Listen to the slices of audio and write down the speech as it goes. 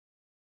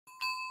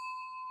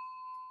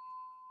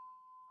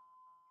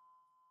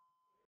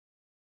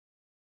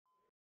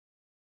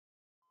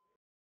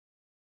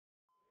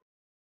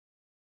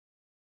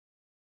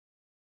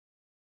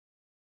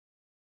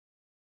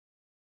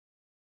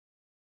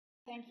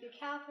thank you,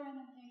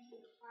 Catherine, and thank you,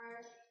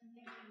 Art, and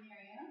thank you,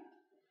 Miriam,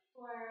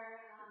 for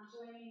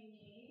joining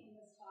me in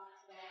this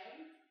talk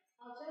today.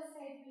 I'll just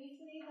say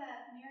briefly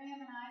that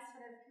Miriam and I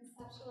sort of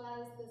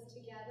conceptualized this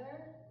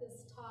together,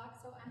 this talk,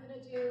 so I'm going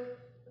to do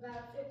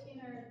about 15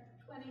 or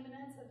 20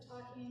 minutes of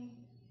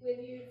talking with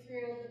you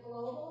through the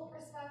global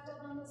perspective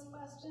on this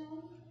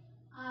question,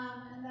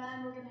 and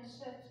then we're going to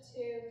shift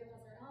to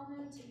Professor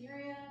Elman, to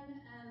Miriam,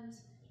 and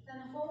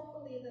then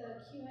hopefully the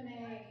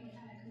Q&A can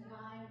kind of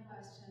combine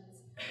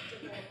questions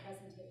to both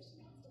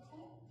presentations.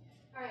 Okay?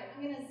 All right,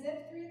 I'm going to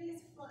zip through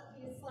these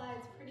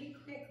slides pretty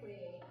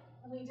quickly.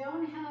 And we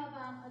don't have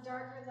a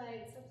darker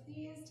light, so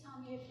please tell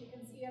me if you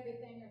can see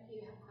everything or if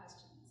you have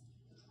questions.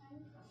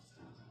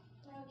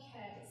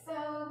 Okay,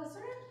 so the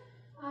sort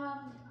of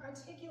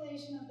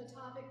articulation of the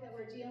topic that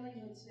we're dealing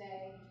with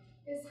today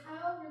is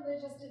how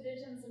religious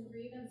divisions and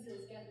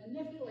grievances get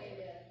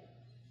manipulated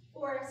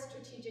for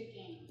strategic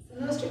gains.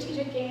 And those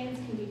strategic gains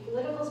can be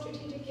political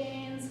strategic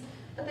gains,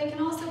 but they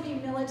can also be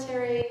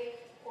military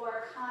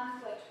or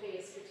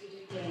conflict-based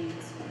strategic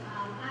gains.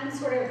 I'm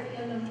sort of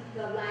in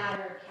the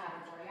latter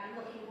category. I'm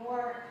looking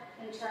more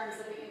in terms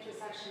of the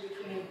intersection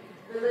between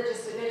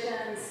religious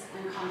divisions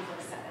and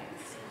conflict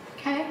settings.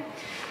 Okay?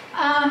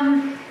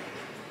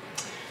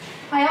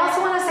 I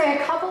also want to say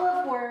a couple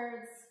of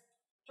words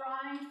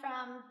drawing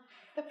from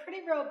the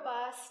pretty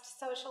robust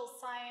social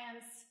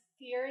science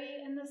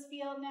theory in this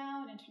field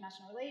now, in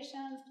international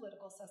relations,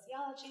 political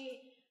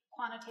sociology,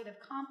 quantitative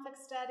conflict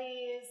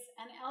studies,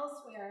 and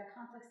elsewhere,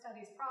 conflict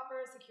studies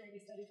proper, security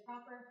studies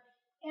proper,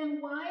 and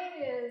why it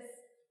is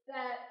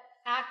that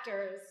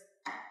actors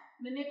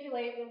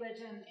manipulate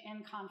religion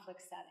in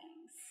conflict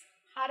settings.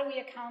 How do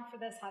we account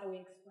for this? How do we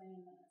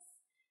explain this?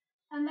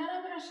 And then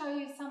I'm going to show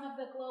you some of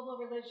the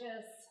global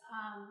religious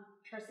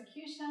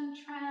persecution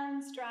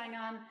trends, drawing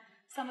on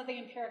some of the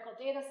empirical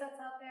data sets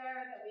out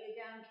there that we,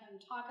 again, can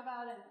talk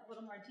about in a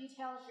little more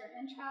detail if you're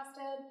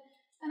interested.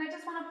 And I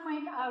just want to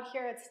point out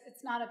here,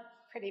 it's not a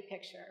pretty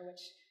picture,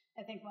 which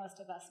I think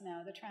most of us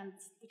know. The trend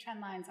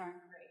lines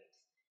aren't great.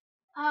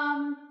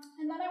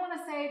 And then I want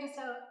to say just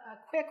a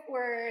quick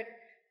word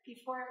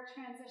before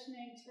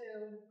transitioning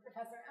to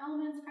Professor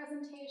Elman's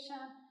presentation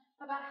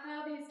about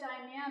how these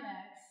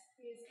dynamics,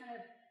 these kind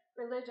of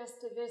religious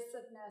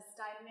divisiveness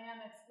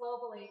dynamics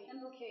globally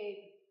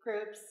implicate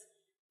groups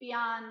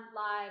beyond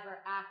live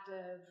or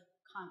active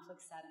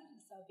conflict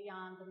settings, so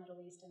beyond the Middle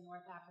East and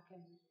North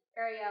African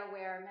area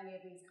where many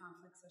of these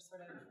conflicts are sort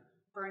of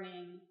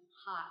burning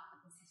hot at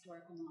this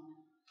historical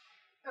moment.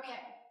 Okay,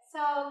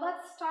 so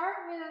let's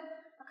start with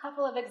a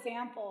couple of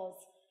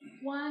examples.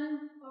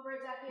 One over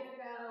a decade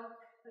ago,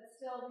 but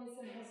still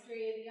recent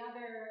history. The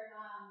other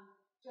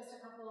just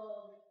a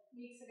couple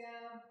weeks ago,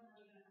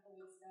 not even a couple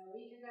weeks ago, a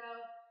week ago.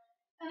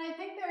 And I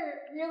think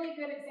they're really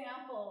good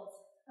examples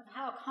of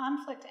how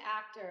conflict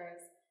actors,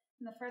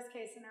 in the first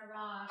case in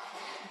Iraq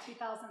in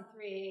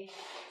 2003,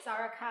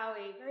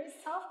 Zarqawi very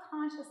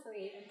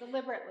self-consciously and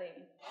deliberately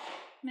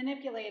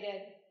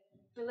manipulated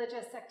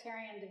religious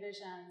sectarian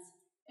divisions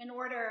in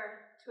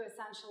order to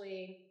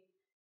essentially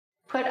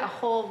put a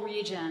whole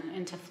region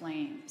into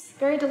flames,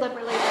 very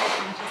deliberately, very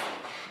consciously.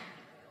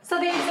 So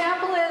the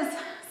example is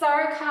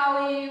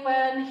Zarqawi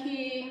when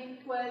he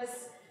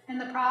was in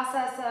the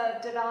process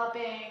of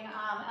developing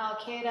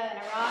Al-Qaeda in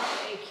Iraq,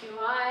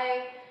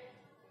 AQI,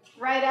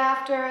 right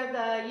after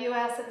the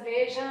US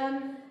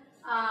invasion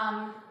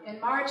in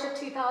March of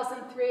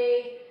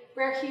 2003,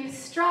 where he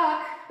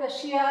struck the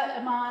Shia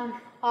Imam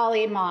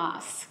Ali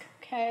Mosque.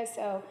 Okay,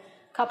 so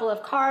a couple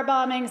of car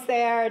bombings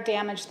there,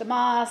 damaged the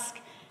mosque,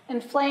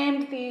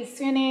 inflamed these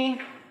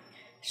Sunni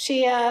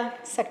Shia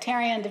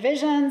sectarian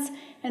divisions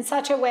in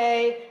such a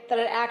way that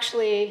it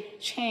actually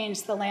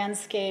changed the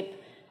landscape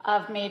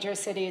of major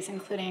cities,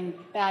 including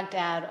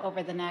Baghdad,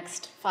 over the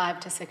next 5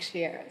 to 6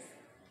 years.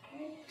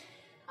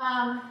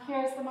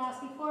 Here's the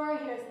mosque before,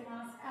 here's the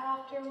mosque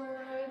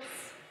afterwards.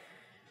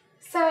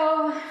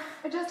 So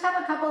I just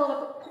have a couple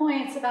of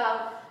points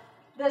about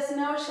this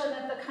notion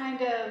that the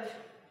kind of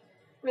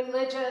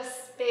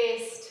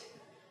religious-based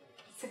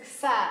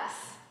success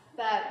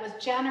that was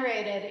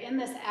generated in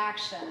this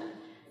action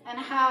and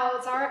how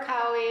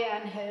Zarqawi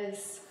and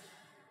his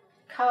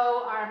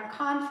co-armed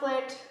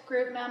conflict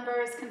group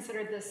members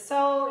considered this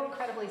so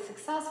incredibly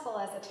successful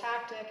as a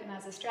tactic and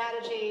as a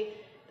strategy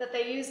that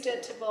they used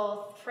it to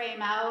both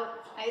frame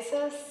out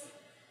ISIS,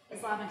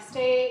 Islamic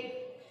State,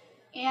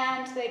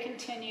 and they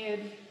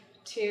continued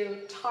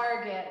to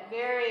target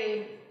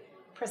very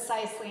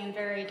precisely and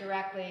very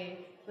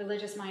directly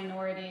religious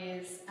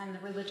minorities and the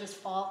religious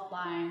fault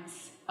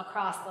lines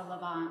across the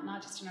Levant,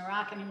 not just in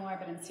Iraq anymore,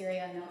 but in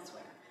Syria and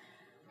elsewhere.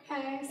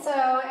 Okay,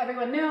 so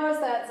everyone knows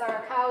that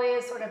Zarqawi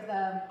is sort of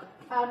the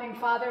founding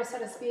father, so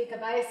to speak,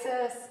 of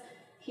ISIS.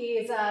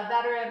 He's a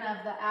veteran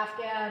of the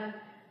Afghan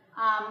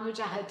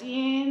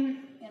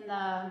Mujahideen in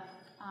the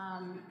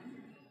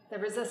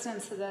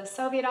resistance to the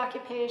Soviet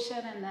occupation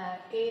in the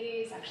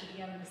 80s, actually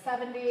began in the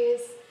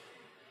 70s.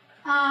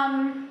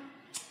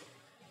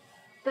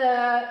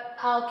 The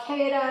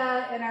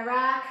Al-Qaeda in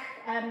Iraq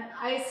and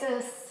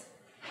ISIS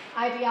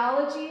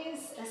ideologies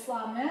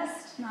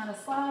Islamist, not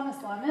Islam,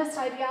 Islamist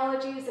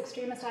ideologies,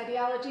 extremist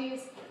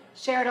ideologies,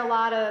 shared a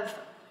lot of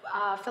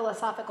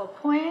philosophical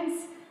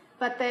points,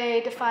 but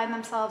they define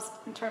themselves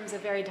in terms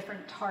of very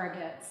different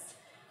targets.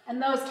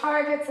 And those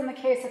targets, in the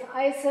case of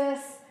ISIS,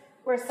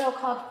 were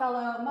so-called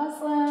fellow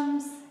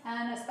Muslims,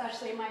 and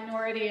especially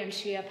minority and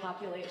Shia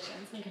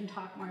populations. We can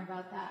talk more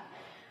about that.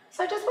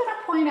 So I just want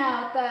to point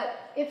out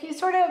that if you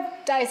sort of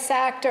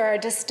dissect or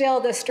distill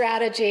the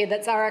strategy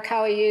that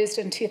Zarqawi used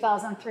in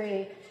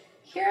 2003,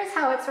 here's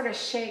how it sort of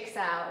shakes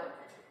out.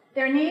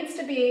 There needs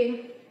to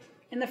be,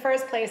 in the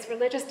first place,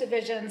 religious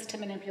divisions to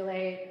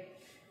manipulate.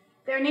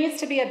 There needs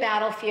to be a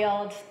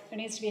battlefield. There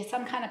needs to be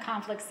some kind of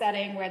conflict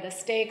setting where the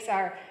stakes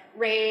are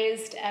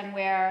raised and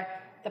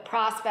where the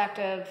prospect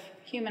of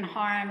human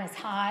harm is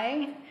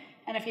high.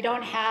 And if you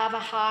don't have a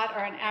hot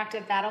or an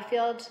active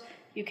battlefield,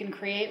 you can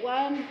create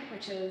one,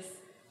 which has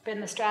been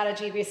the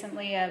strategy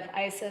recently of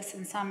ISIS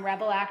and some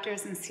rebel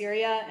actors in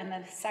Syria, and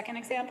the second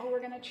example we're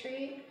going to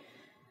treat.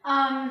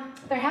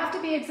 There have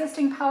to be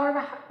existing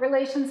power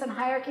relations and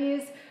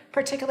hierarchies,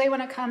 particularly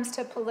when it comes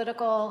to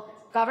political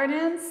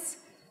governance.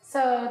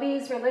 So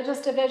these religious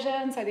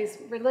divisions or these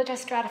religious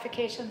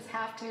stratifications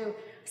have to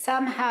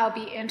somehow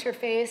be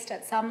interfaced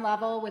at some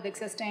level with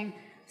existing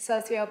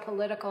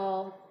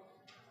socio-political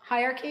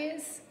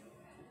hierarchies,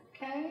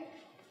 okay?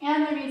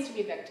 And there needs to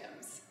be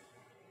victims,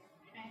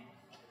 okay?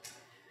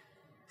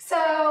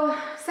 So,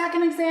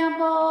 second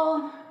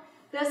example,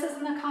 this is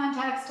in the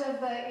context of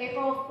the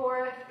April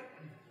 4th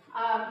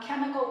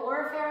chemical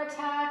warfare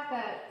attack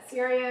that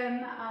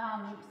Syrians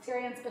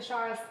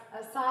Bashar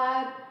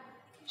Assad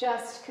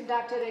just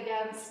conducted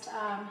against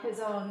his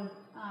own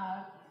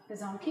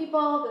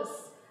people,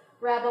 this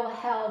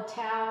rebel-held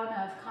town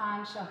of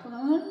Khan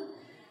Shahun.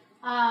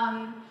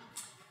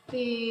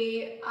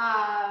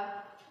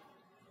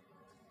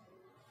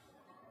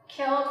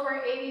 Killed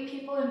were 80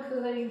 people,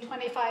 including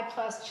 25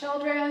 plus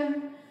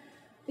children.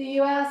 The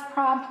US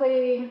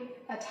promptly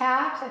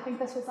attacked. I think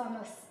this was on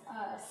the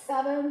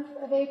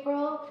 7th of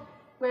April,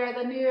 where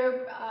the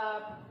new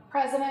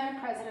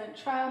President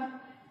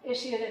Trump,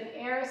 issued an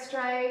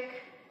airstrike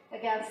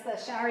against the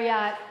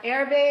Shariat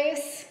Air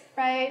Base,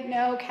 right?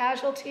 No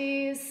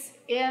casualties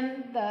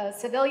in the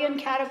civilian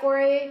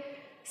category,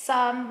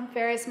 some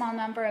very small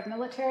number of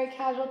military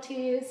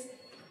casualties.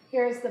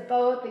 Here's the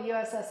boat, the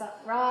USS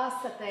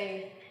Ross, that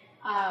they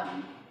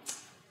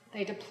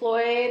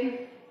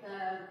deployed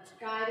the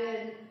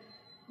guided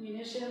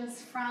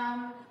munitions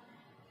from.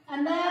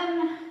 And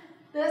then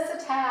this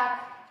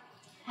attack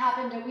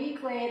happened a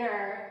week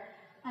later,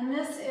 and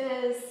this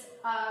is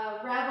a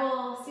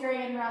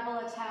Syrian rebel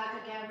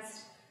attack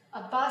against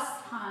a bus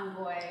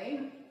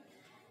convoy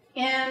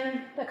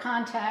in the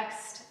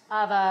context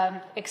of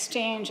an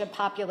exchange of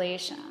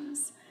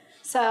populations.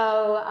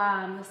 So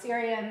the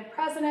Syrian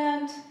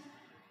president,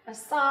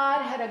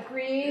 Assad, had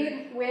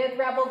agreed with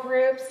rebel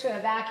groups to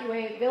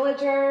evacuate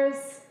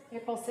villagers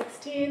April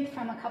 16th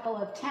from a couple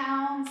of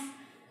towns.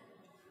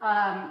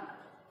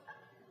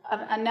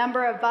 A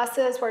number of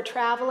buses were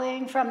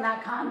traveling from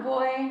that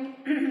convoy.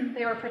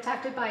 They were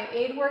protected by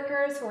aid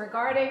workers who were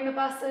guarding the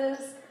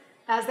buses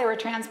as they were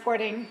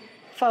transporting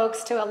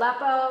folks to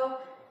Aleppo.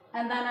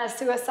 And then a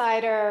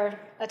suicider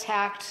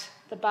attacked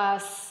the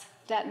bus,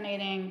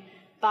 detonating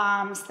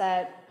bombs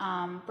that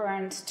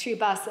burned 2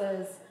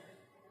 buses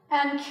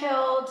and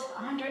killed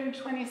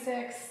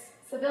 126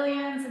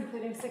 civilians,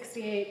 including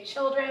 68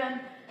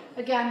 children.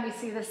 Again, we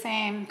see the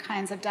same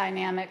kinds of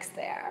dynamics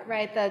there,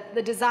 right?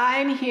 The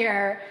design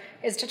here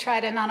is to try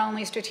to not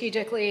only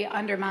strategically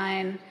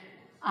undermine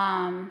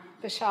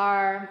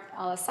Bashar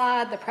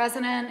al-Assad, the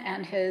president,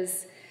 and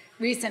his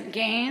recent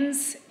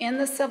gains in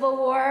the civil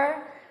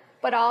war,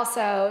 but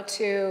also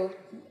to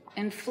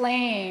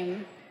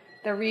inflame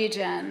the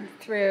region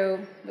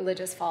through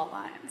religious fault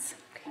lines.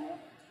 Okay.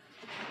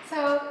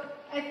 So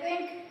I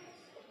think,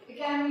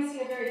 again, we see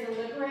a very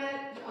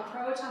deliberate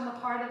approach on the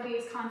part of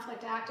these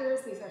conflict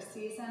actors. These are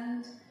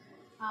seasoned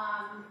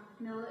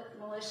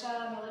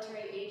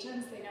military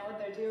agents. They know what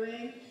they're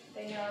doing.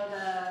 They know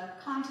the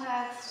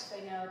context.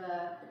 They know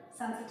the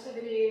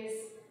sensitivities.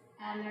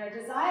 And they're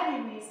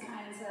designing these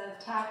kinds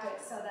of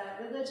tactics so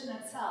that religion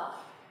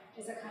itself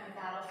is a kind of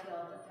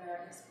battlefield that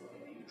they're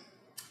exploiting.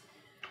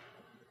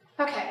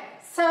 Okay,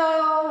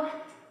 so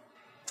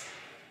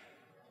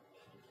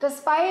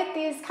despite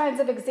these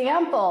kinds of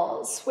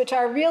examples, which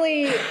are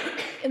really,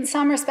 in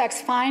some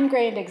respects,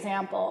 fine-grained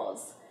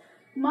examples,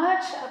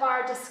 much of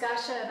our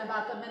discussion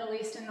about the Middle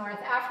East and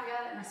North Africa,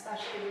 and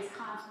especially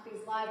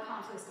these live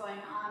conflicts going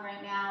on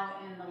right now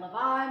in the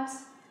Levant,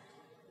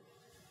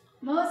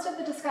 most of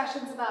the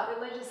discussions about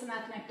religious and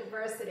ethnic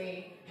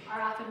diversity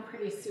are often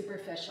pretty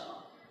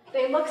superficial.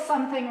 They look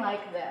something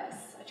like this.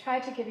 I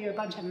tried to give you a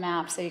bunch of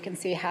maps so you can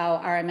see how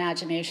our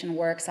imagination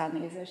works on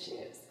these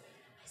issues.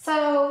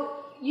 So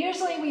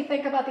usually we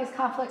think about these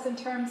conflicts in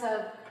terms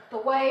of the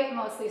white,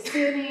 mostly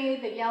Sunni,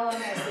 the yellow,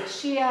 mostly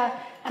Shia,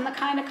 and the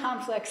kind of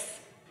conflicts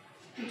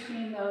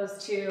between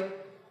those two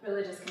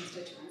religious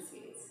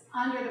constituencies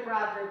under the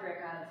broad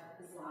rubric of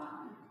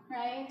Islam,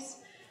 right?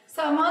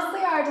 So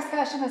mostly our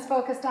discussion is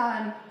focused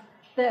on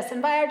this.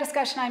 And by our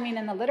discussion, I mean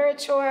in the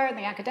literature, in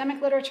the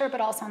academic literature, but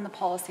also in the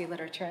policy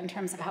literature in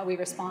terms of how we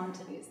respond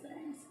to these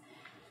things.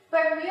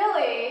 But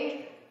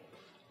really,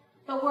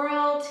 the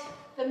world,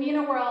 the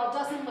MENA world,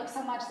 doesn't look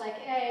so much like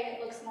A,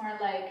 it looks more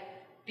like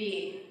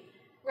B,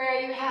 where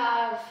you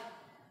have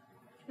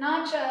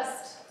not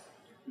just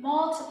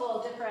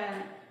multiple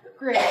different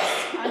groups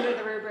under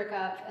the rubric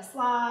of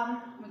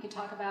Islam. We could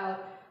talk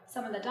about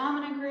some of the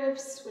dominant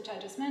groups, which I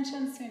just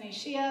mentioned, Sunni,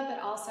 Shia,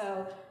 but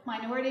also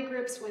minority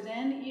groups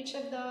within each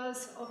of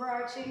those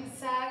overarching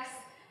sects,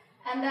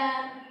 and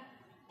then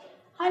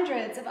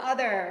hundreds of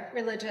other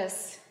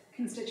religious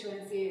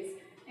constituencies,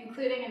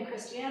 including in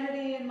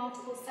Christianity in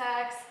multiple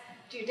sects,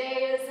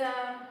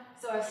 Judaism,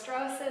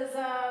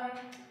 Zoroastrianism,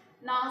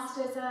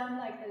 Gnosticism,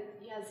 like the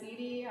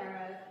Yazidi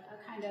are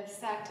a kind of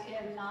sect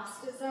in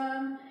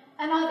Gnosticism,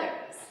 and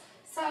others.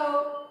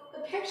 So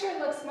the picture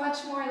looks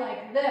much more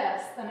like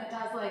this than it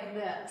does like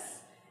this.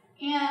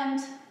 And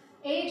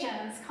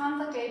agents,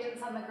 conflict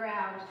agents on the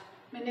ground,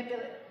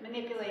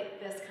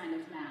 manipulate this kind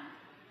of map,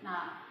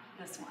 not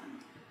this one,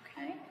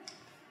 okay?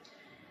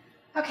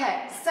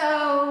 Okay,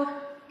 so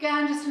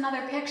again, just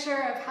another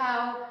picture of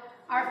how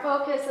our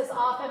focus is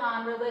often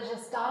on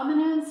religious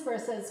dominance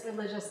versus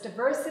religious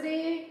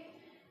diversity.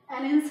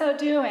 And in so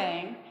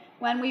doing,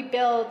 when we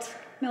build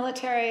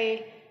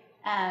military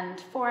and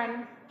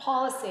foreign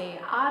policy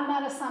on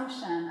that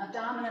assumption of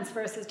dominance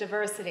versus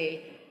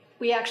diversity,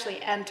 we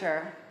actually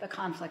enter the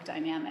conflict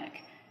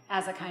dynamic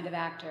as a kind of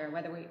actor,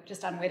 whether we,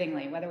 just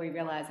unwittingly, whether we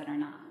realize it or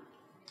not.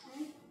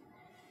 Okay.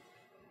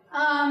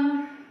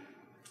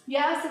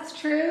 Yes, it's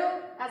true,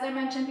 as I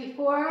mentioned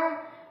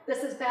before,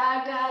 this is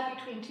Baghdad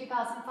between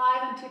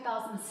 2005 and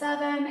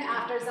 2007,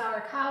 after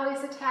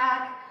Zarqawi's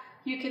attack.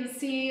 You can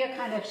see a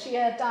kind of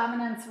Shia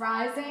dominance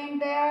rising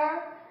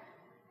there.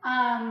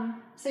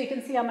 So you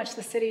can see how much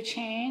the city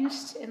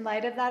changed in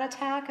light of that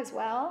attack as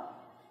well.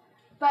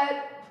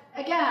 But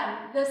again,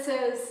 this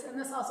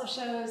also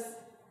shows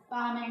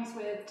bombings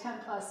with 10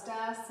 plus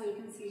deaths, so you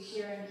can see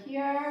here and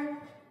here,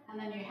 and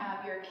then you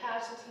have your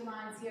casualty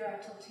lines here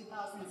up till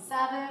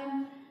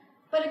 2007.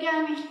 But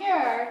again,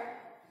 here,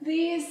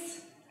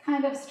 these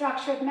kind of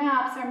structured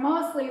maps are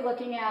mostly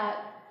looking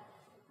at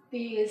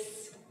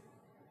these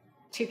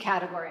two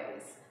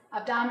categories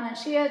of dominant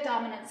Shia,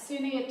 dominant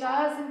Sunni. It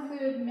does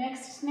include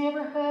mixed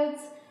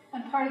neighborhoods,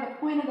 and part of the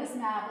point of this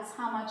map is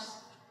how much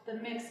the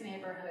mixed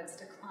neighborhoods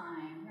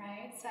decline,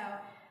 right? So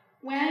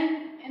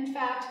when, in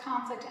fact,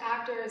 conflict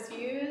actors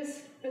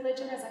use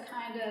religion as a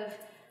kind of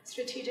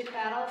strategic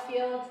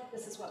battlefield,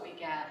 this is what we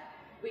get.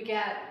 We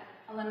get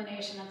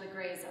elimination of the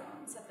gray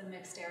zones, of the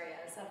mixed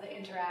areas, of the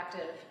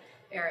interactive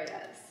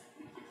areas.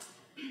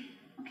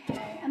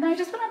 Okay, and then I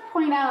just want to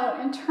point out,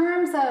 in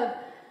terms of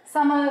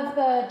some of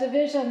the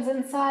divisions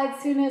inside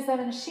Sunnism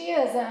and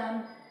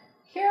Shiism,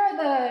 here are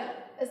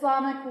the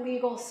Islamic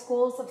legal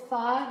schools of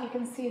thought. You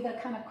can see the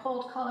kind of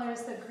cold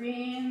colors, the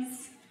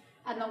greens,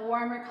 and the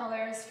warmer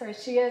colors for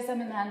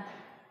Shiism, and then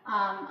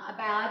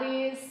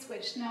Abadis,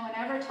 which no one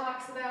ever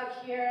talks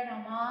about here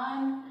in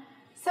Oman.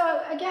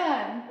 So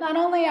again, not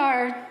only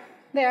are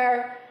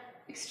there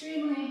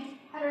extremely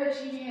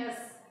heterogeneous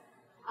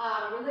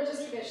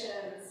religious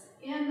traditions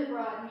in the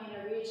broad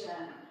MENA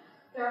region,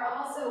 there are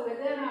also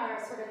within our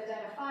sort of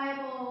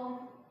identifiable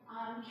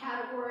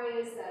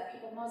categories that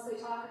people mostly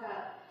talk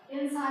about.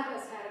 Inside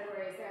those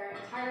categories, there are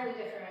entirely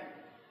different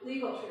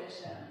legal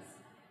traditions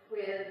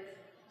with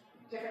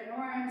different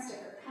norms,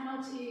 different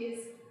penalties,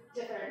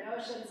 different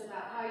notions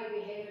about how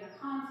you behave in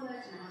a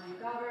conflict and how you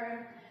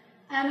govern.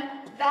 And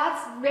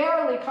that's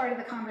rarely part of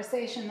the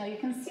conversation, though you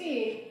can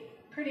see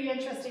pretty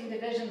interesting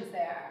divisions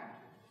there.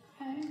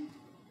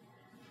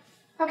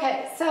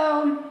 Okay,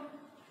 so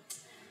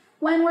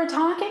when we're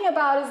talking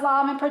about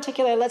Islam in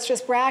particular, let's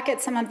just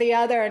bracket some of the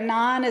other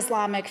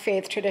non-Islamic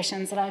faith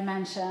traditions that I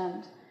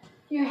mentioned.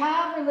 You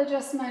have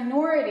religious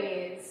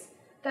minorities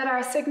that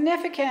are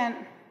significant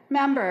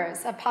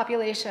members of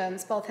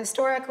populations, both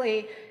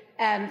historically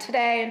and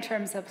today in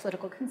terms of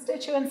political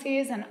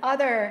constituencies and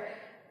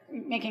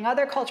making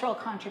other cultural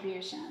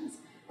contributions.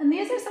 And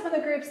these are some of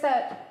the groups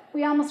that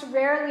we almost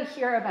rarely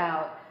hear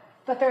about,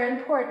 but they're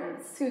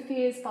important.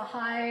 Sufis,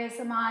 Baha'is,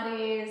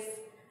 Ahmadis,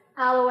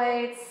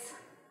 Alawites,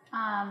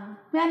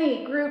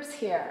 many groups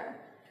here.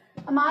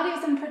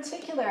 Ahmadis in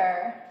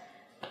particular,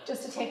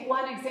 just to take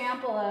one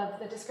example of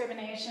the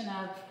discrimination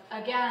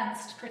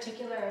against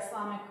particular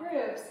Islamic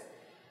groups,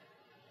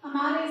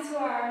 Ahmadis who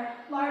are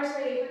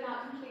largely, but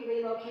not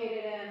completely,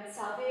 located in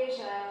South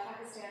Asia.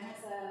 Pakistan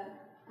has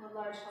a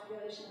large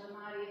population of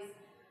Ahmadis.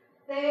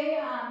 They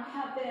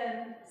have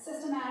been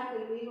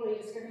systematically, legally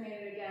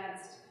discriminated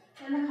against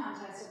in the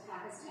context of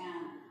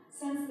Pakistan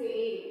since the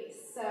 80s,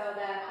 so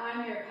that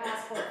on your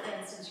passport, for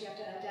instance, you have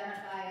to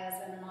identify as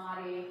an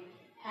Ahmadi,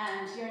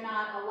 and you're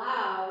not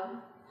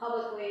allowed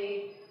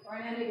publicly or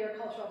in any of your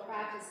cultural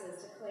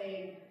practices to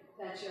claim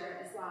that you're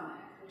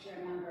Islamic, that you're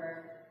a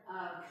member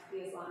of the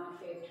Islamic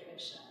faith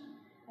tradition.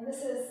 And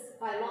this is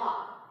by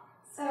law.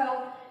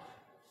 So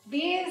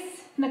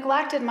these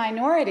neglected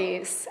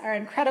minorities are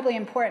incredibly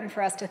important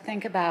for us to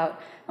think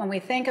about when we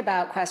think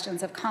about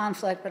questions of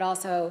conflict, but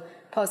also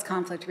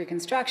post-conflict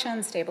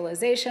reconstruction,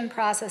 stabilization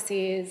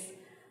processes,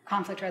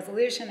 conflict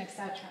resolution,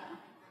 etc.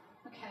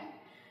 Okay,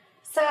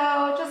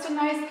 so just a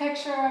nice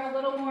picture of a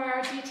little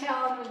more detail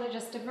on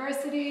religious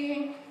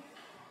diversity,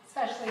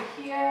 especially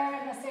here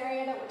in this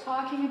area that we're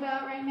talking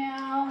about right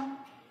now.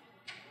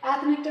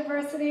 Ethnic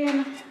diversity,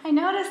 and I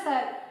noticed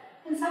that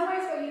in some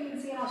ways what you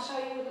can see, and I'll show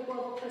you with the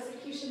global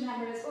persecution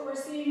numbers, what we're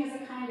seeing is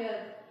a kind of,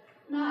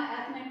 not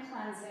ethnic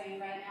cleansing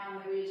right now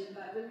in the region,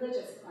 but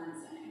religious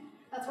cleansing.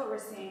 That's what we're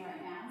seeing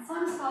right now.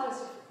 Some scholars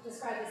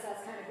describe this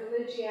as kind of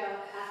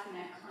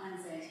religio-ethnic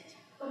cleansing,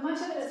 but much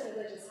of it is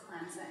religious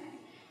cleansing.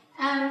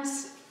 And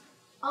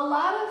a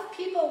lot of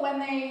people, when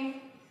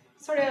they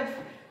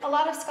a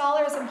lot of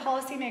scholars and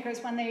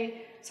policymakers, when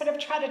they sort of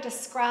try to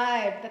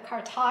describe the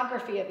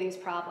cartography of these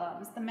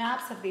problems, the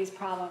maps of these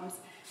problems,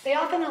 they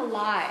often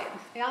align,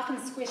 they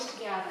often squish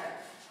together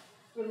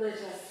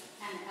religious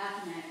and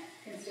ethnic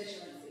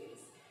constituencies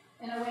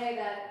in a way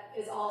that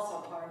is also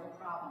part of the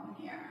problem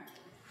here.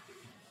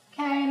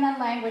 Okay, and then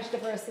language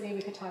diversity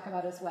we could talk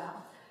about as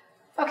well.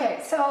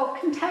 Okay, so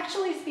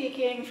contextually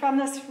speaking, from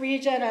this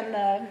region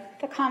and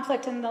the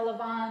conflict in the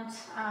Levant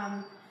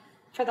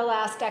for the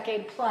last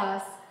decade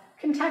plus,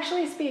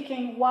 contextually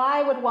speaking,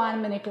 why would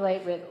one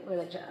manipulate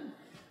religion?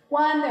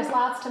 One, there's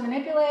lots to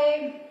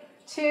manipulate.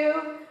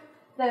 Two,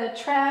 the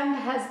trend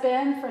has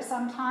been for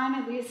some time,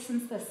 at least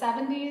since the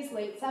 70s,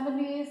 late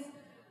 70s,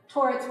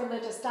 towards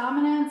religious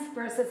dominance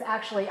versus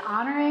actually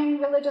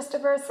honoring religious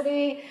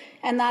diversity.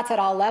 And that's at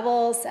all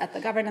levels, at the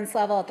governance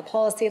level, at the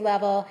policy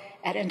level,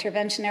 at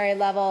interventionary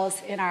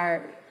levels, in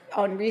our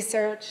own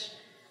research.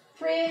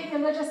 Three,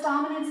 religious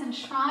dominance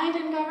enshrined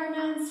in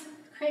governments,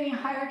 creating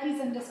hierarchies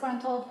and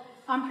disgruntled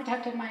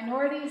unprotected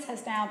minorities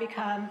has now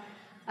become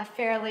a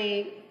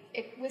fairly,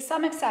 with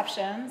some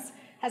exceptions,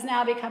 has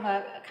now become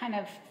a kind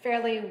of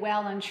fairly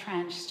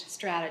well-entrenched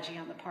strategy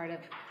on the part of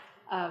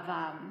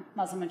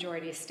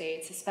Muslim-majority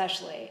states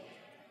especially.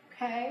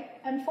 Okay?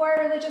 And four,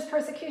 religious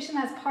persecution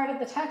as part of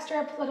the texture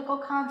of political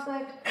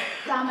conflict,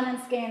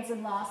 dominance, gains,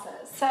 and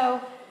losses.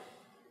 So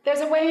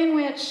there's a way in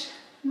which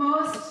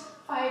most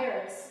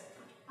fighters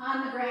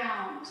on the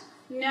ground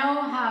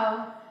know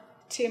how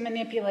to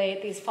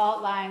manipulate these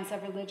fault lines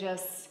of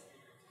religious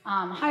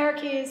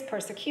hierarchies,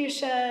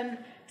 persecution,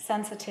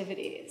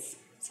 sensitivities.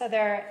 So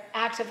they're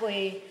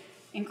actively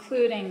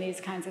including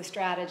these kinds of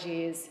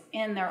strategies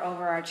in their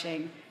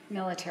overarching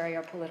military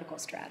or political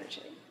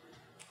strategy.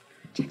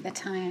 Check the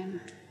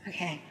time.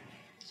 Okay,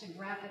 should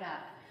wrap it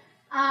up.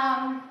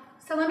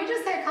 So let me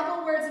just say a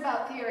couple words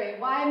about theory.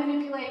 Why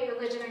manipulate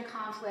religion and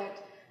conflict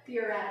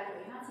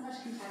theoretically? Not so much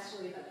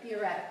contextually, but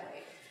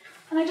theoretically.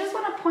 And I just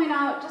want to point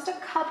out just a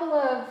couple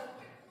of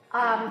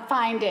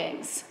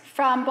findings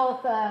from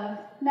both the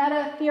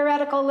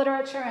meta-theoretical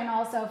literature and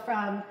also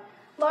from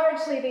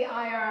largely the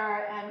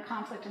IR and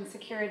conflict and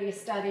security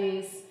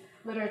studies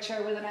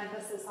literature with an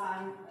emphasis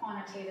on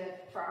quantitative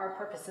for our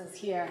purposes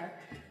here.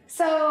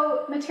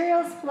 So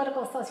materialist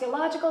political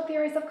sociological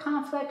theories of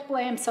conflict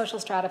blame social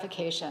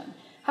stratification.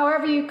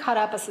 However you cut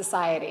up a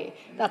society,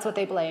 that's what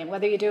they blame,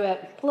 whether you do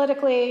it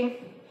politically,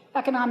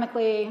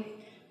 economically,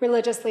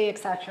 religiously,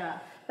 etc.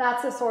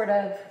 That's a sort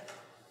of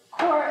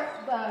core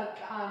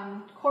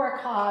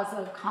cause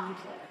of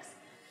conflicts.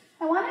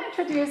 I want to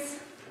introduce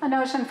a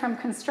notion from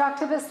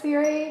constructivist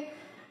theory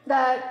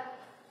that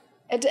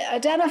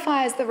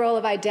identifies the role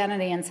of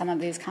identity in some of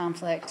these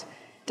conflict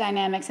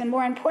dynamics, and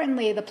more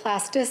importantly, the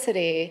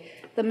plasticity,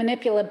 the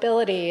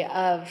manipulability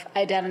of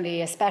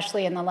identity,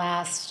 especially in the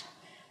last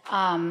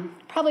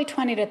probably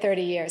 20 to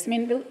 30 years. I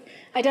mean,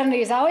 identity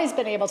has always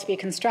been able to be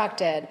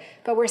constructed,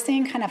 but we're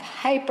seeing kind of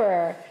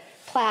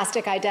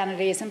hyper-plastic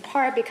identities, in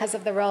part because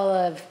of the role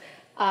of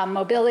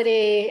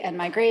mobility and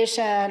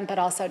migration, but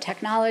also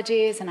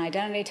technologies and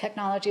identity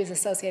technologies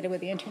associated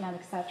with the internet,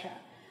 etc.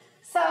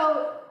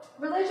 So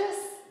religions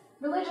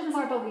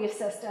are belief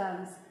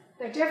systems.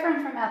 They're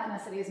different from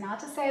ethnicities.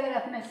 Not to say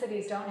that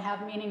ethnicities don't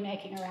have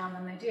meaning-making around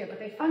them, they do, but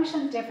they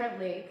function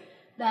differently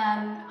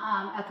than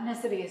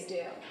ethnicities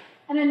do.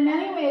 And in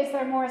many ways,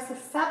 they're more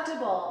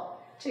susceptible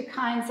to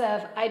kinds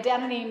of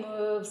identity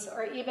moves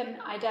or even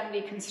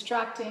identity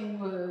constructing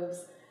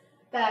moves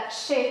that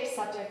shape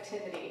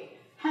subjectivity.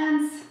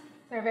 Hence,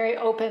 they're very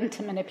open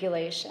to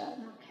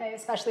manipulation, okay,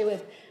 especially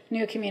with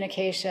new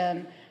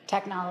communication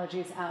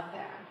technologies out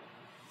there.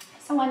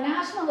 So when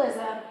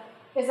nationalism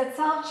is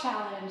itself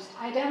challenged,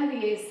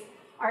 identities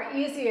are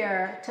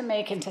easier to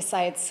make into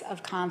sites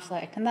of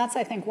conflict. And that's,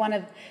 I think, one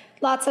of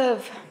lots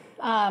of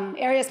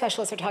area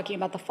specialists are talking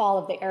about the fall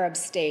of the Arab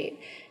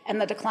state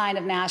and the decline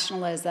of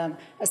nationalism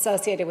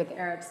associated with the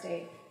Arab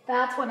state.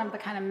 That's one of the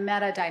kind of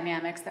meta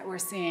dynamics that we're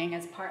seeing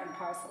as part and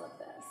parcel of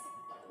this.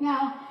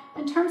 Now,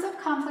 in terms of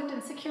conflict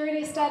and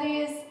security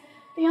studies,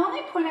 the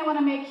only point I want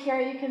to make here,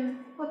 you can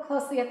look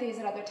closely at these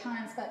at other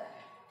times, but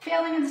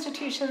failing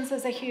institutions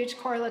is a huge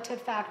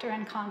correlative factor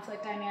in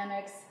conflict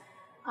dynamics.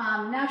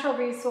 Natural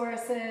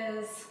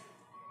resources,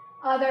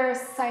 other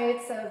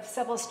sites of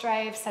civil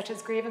strife, such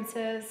as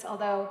grievances,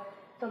 although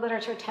the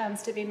literature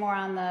tends to be more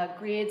on the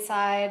greed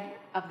side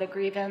of the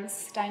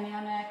grievance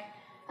dynamic.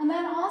 And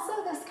then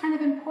also this kind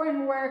of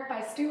important work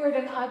by Stewart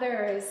and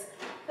others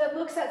that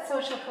looks at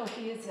social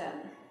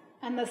cohesion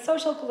and the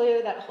social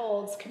glue that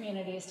holds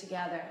communities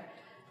together.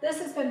 This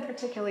has been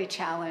particularly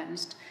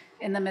challenged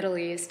in the Middle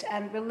East,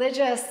 and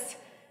religious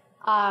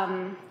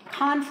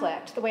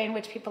conflict, the way in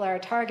which people are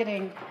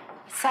targeting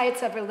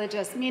sites of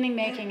religious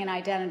meaning-making and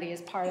identity,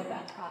 is part of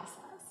that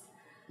process.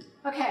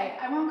 Okay,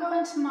 I won't go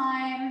into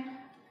mine.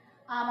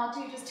 I'll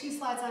do just 2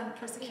 slides on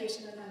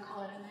persecution and then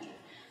call it a night.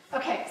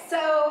 Okay,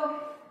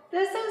 so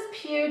this is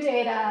Pew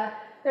data.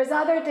 There's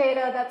other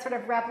data that sort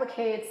of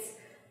replicates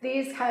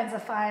these kinds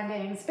of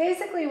findings.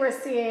 Basically, we're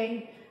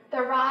seeing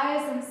the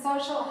rise in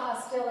social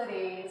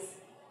hostilities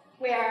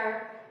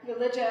where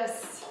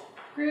religious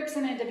groups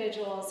and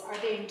individuals are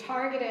being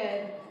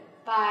targeted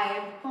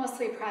by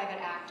mostly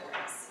private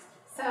actors.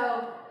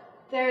 So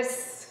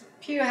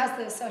Pew has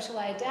the social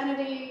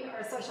identity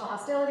or social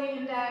hostility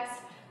index,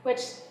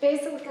 which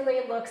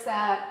basically looks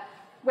at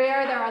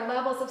where there are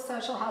levels of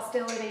social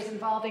hostilities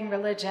involving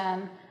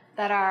religion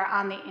that are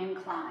on the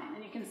incline.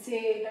 And you can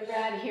see the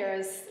red here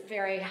is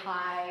very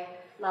high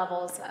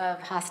levels of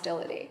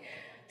hostility.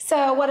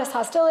 So what is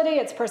hostility?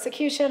 It's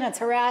persecution, it's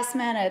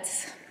harassment,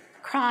 it's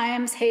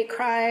crimes, hate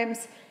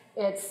crimes,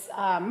 it's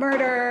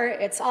murder,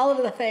 it's all of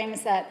the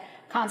things that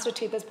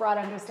constitute this broad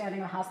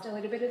understanding of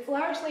hostility, but it's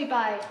largely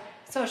by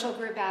social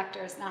group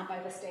actors, not by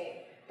the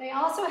state. They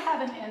also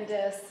have an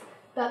index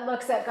that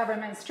looks at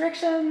government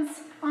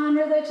restrictions on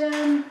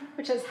religion,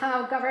 which is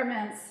how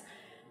governments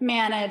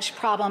manage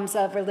problems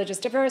of religious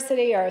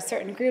diversity or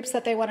certain groups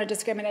that they want to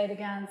discriminate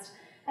against.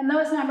 And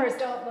those numbers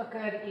don't look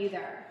good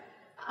either.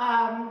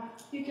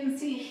 You can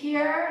see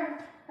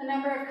here the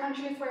number of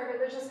countries where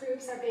religious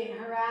groups are being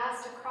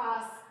harassed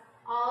across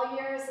all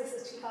years. This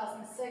is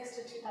 2006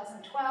 to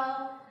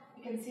 2012.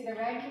 You can see the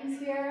rankings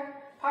here.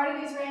 Part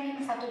of these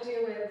rankings have to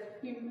do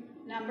with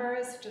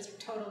numbers, just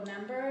total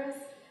numbers.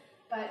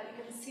 But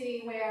you can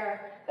see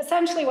where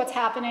essentially what's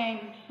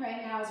happening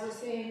right now is we're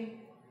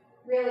seeing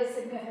really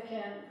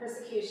significant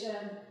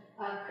persecution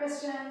of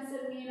Christians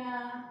in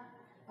MENA,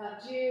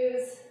 of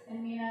Jews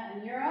in MENA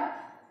and Europe,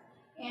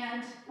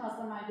 and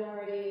Muslim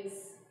minorities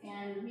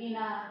in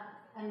MENA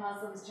and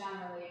Muslims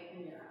generally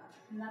in Europe.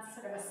 And that's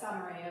sort of a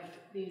summary of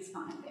these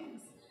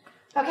findings.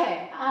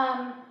 Okay,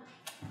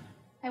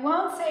 I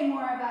won't say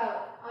more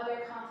about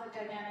other conflict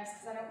dynamics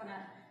because I don't want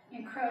to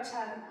encroach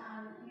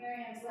on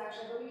Miriam's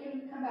lecture, but we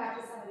can come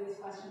back to some of these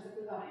questions if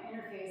we want to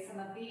interface some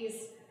of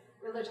these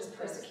religious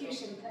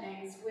persecution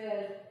things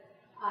with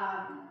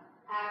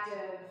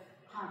active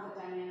conflict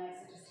dynamics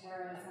such as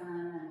terrorism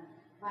and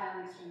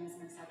violent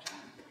extremism, etc.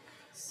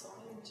 So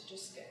I need to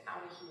just get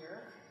out of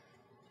here.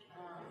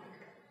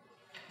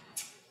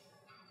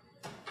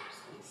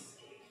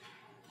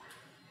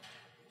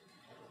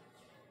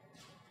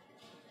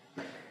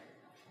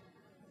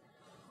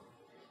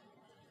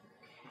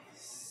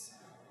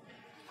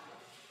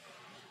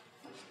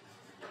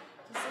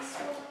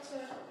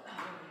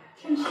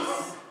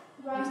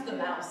 Use the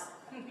mouse.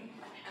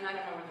 And I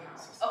don't know where the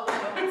mouse is. Oh,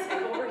 no, it's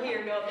over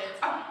here. No,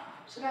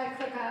 it's Should I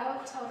click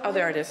out? Totally? Oh,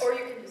 there it is. Or you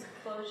can just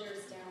close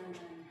yours down and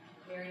then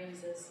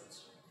Miriam's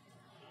is.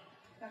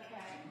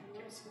 Okay.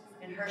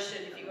 And her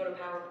should, if you go to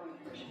PowerPoint,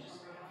 her should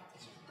just go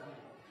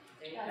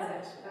out.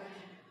 That's it. Okay.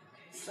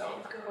 So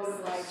go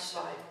to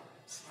slide.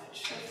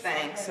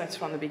 Thanks. That's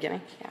from the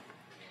beginning. Yeah.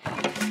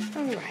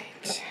 All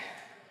right.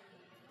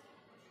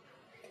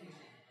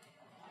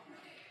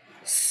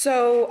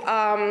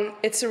 So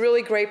it's a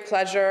really great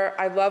pleasure.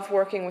 I love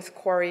working with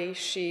Corri.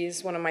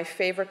 She's one of my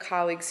favorite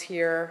colleagues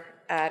here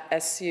at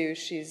SU.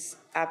 She's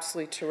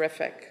absolutely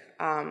terrific.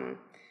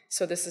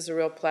 So this is a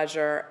real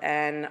pleasure.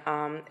 And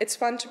it's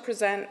fun to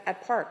present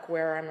at PARCC,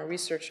 where I'm a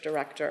research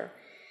director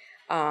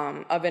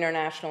of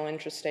international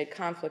intrastate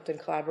conflict and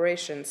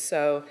collaboration.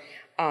 So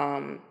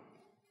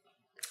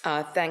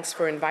thanks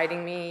for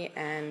inviting me,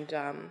 and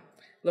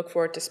look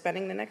forward to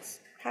spending the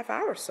next half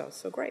hour or so.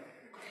 So great.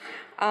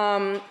 So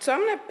I'm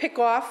going to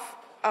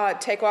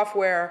take off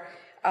where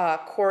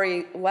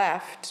Corri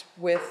left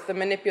with the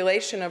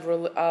manipulation of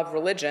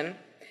religion,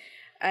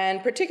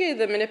 and particularly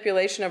the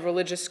manipulation of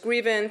religious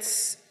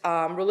grievance,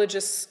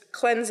 religious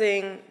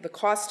cleansing, the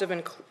cost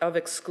of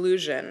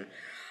exclusion.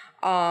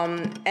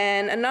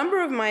 And a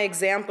number of my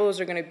examples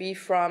are going to be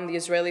from the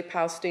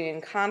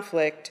Israeli-Palestinian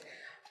conflict,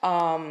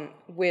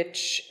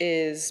 which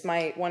is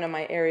one of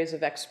my areas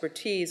of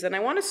expertise. And I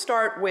want to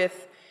start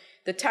with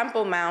the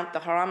Temple Mount, the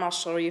Haram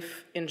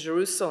al-Sharif in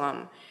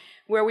Jerusalem,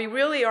 where we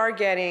really are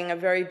getting a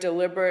very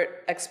deliberate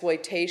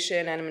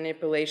exploitation and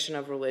manipulation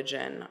of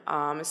religion.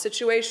 A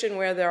situation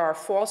where there are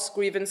false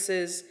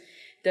grievances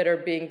that are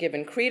being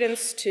given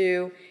credence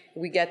to.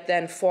 We get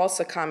then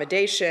false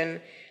accommodation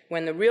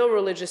when the real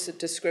religious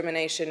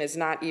discrimination is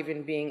not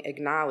even being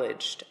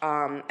acknowledged.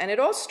 And it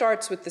all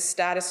starts with the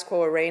status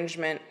quo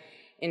arrangement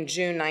in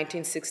June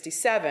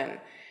 1967,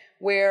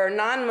 where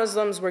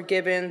non-Muslims were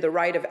given the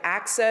right of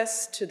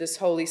access to this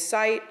holy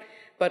site,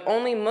 but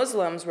only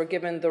Muslims were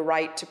given the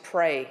right to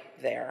pray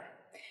there.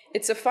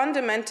 It's a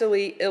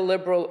fundamentally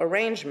illiberal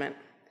arrangement,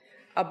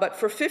 but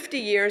for 50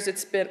 years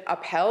it's been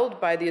upheld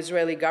by the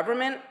Israeli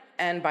government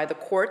and by the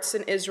courts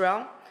in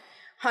Israel.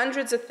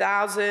 Hundreds of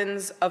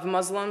thousands of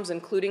Muslims,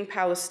 including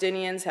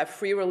Palestinians, have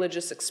free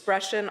religious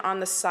expression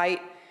on the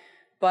site,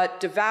 but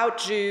devout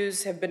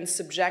Jews have been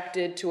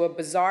subjected to a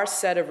bizarre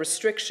set of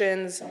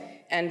restrictions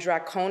and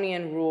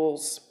draconian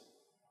rules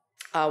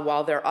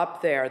while they're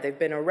up there. They've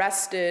been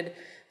arrested,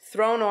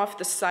 thrown off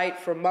the site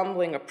for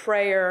mumbling a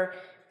prayer.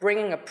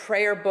 Bringing a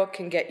prayer book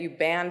can get you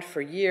banned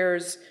for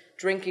years.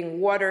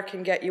 Drinking water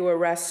can get you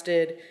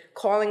arrested.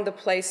 Calling the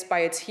place by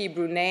its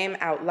Hebrew name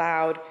out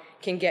loud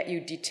can get you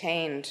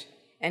detained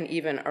and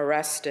even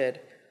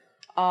arrested.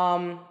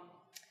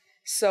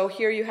 So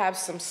here you have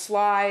some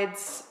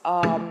slides.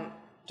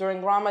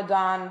 During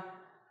Ramadan,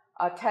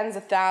 tens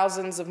of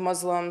thousands of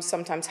Muslims,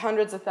 sometimes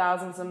hundreds of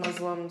thousands of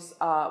Muslims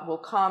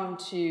will come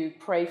to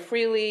pray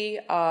freely.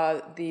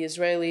 The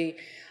Israeli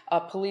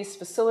police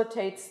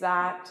facilitates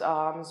that,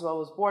 as well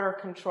as border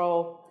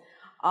control.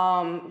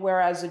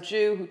 Whereas a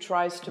Jew who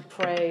tries to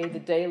pray the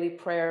daily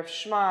prayer of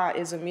Shema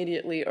is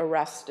immediately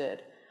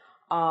arrested.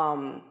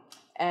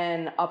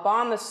 And up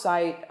on the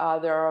site,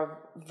 there are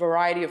a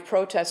variety of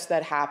protests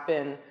that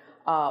happen,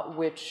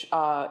 which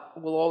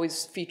will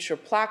always feature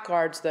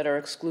placards that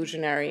are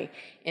exclusionary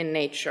in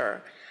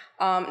nature.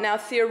 Now,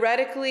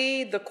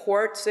 theoretically, the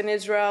courts in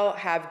Israel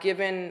have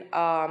given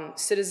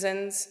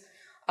citizens,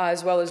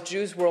 as well as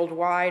Jews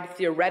worldwide,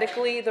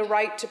 theoretically the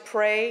right to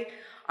pray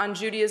on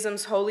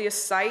Judaism's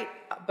holiest site,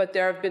 but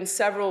there have been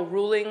several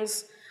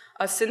rulings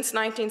since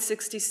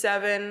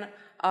 1967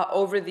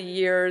 over the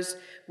years,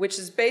 which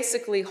is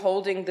basically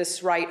holding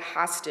this right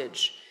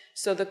hostage.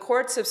 So the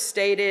courts have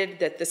stated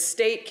that the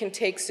state can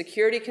take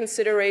security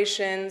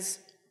considerations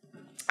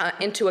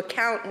into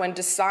account when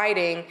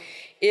deciding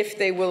if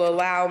they will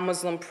allow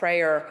Muslim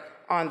prayer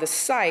on the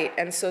site.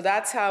 And so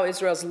that's how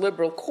Israel's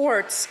liberal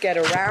courts get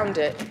around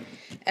it.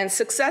 And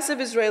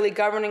successive Israeli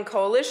governing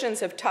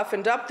coalitions have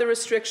toughened up the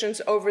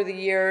restrictions over the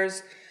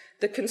years.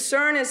 The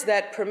concern is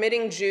that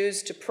permitting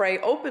Jews to pray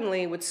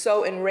openly would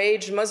so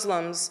enrage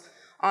Muslims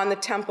on the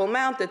Temple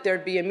Mount that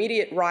there'd be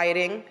immediate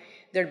rioting,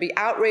 there'd be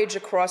outrage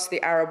across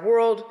the Arab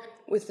world,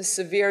 with a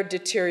severe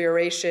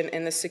deterioration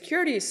in the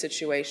security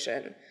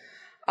situation.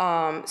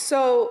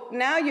 So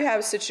now you have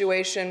a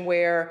situation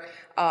where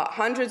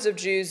hundreds of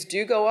Jews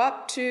do go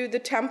up to the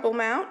Temple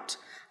Mount,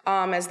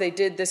 as they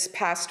did this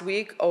past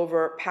week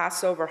over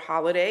Passover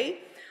holiday,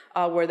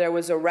 where there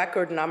was a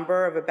record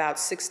number of about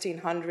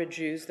 1,600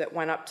 Jews that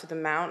went up to the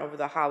Mount over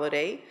the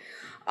holiday.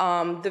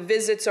 The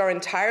visits are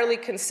entirely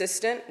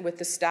consistent with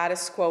the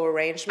status quo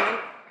arrangement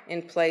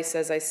in place,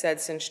 as I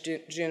said, since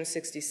June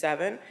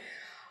 67.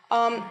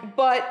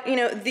 But,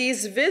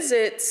 these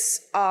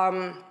visits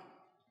are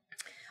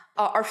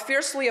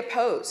fiercely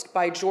opposed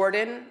by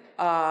Jordan,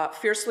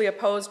 fiercely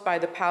opposed by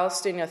the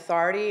Palestinian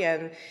Authority,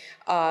 and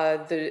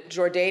the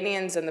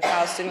Jordanians and the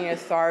Palestinian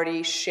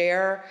Authority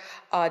share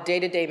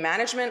day-to-day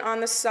management on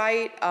the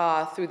site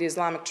through the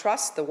Islamic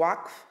Trust, the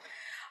Waqf.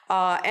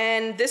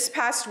 And this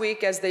past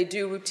week, as they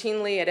do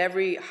routinely at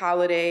every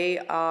holiday,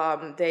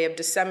 they have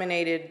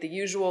disseminated the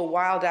usual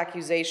wild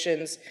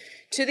accusations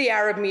to the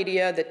Arab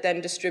media that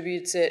then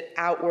distributes it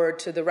outward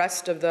to the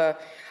rest of the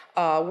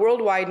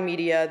worldwide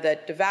media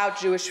that devout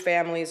Jewish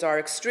families are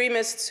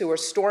extremists who are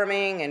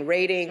storming and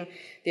raiding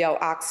the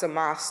Al-Aqsa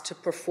Mosque to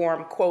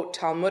perform, quote,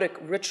 Talmudic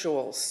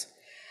rituals.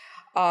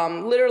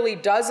 Literally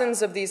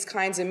dozens of these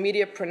kinds of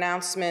media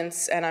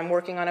pronouncements, and I'm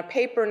working on a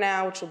paper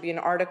now, which will be an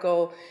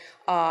article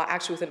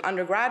actually with an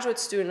undergraduate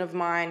student of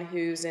mine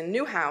who's in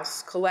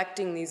Newhouse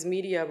collecting these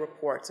media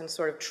reports and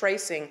sort of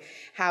tracing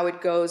how it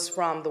goes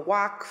from the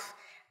Waqf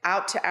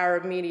out to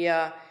Arab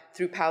media,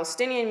 through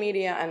Palestinian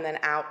media, and then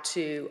out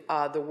to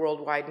the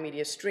worldwide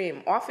media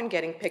stream, often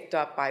getting picked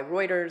up by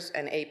Reuters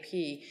and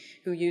AP,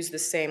 who use the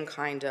same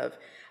kind of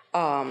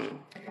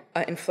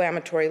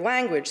inflammatory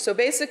language. So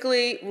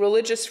basically,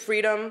 religious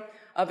freedom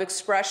of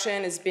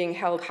expression is being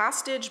held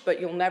hostage, but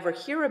you'll never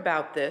hear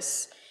about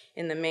this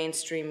in the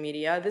mainstream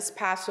media. This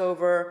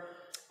Passover,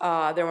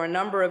 there were a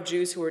number of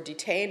Jews who were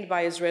detained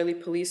by Israeli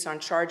police on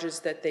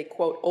charges that they,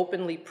 quote,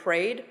 openly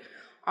prayed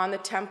on the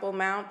Temple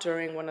Mount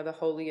during one of the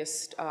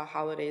holiest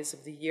holidays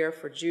of the year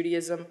for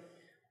Judaism.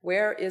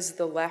 Where is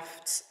the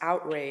left's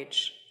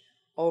outrage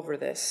over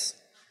this?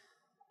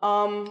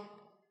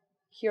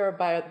 Here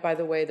are, by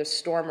the way, the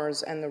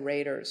stormers and the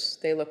raiders.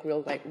 They look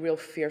real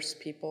fierce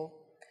people.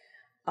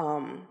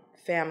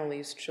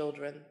 Families,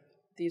 children.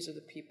 These are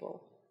the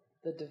people,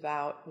 the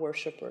devout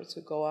worshipers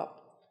who go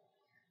up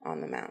on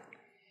the Mount,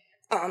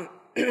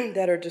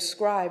 that are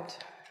described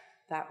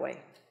that way,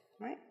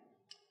 right?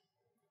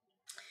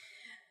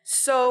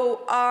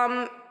 So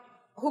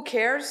who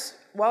cares?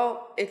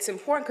 Well, it's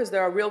important because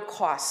there are real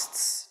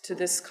costs to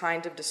this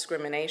kind of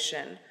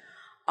discrimination.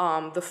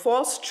 The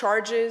false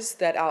charges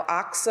that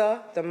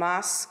Al-Aqsa, the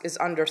mosque, is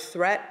under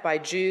threat by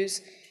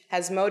Jews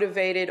has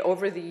motivated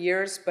over the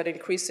years, but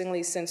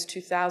increasingly since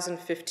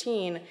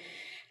 2015,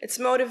 it's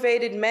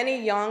motivated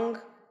many young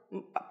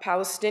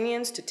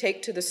Palestinians to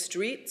take to the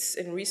streets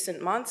in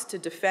recent months to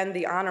defend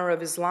the honor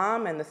of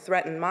Islam and the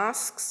threatened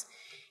mosques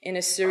in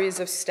a series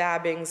of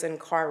stabbings and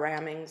car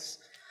rammings.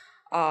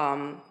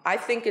 I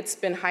think it's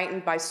been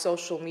heightened by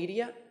social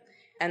media,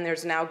 and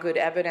there's now good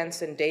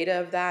evidence and data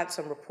of that,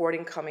 some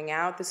reporting coming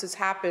out. This has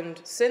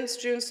happened since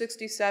June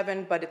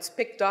 67, but it's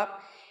picked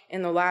up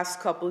in the last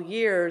couple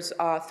years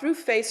through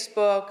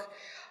Facebook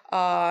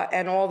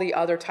and all the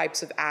other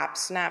types of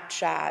apps,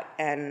 Snapchat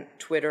and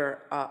Twitter,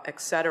 et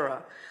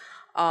cetera.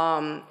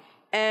 And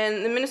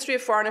the Ministry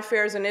of Foreign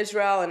Affairs in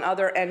Israel and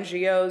other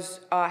NGOs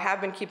have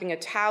been keeping a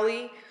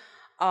tally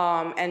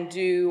and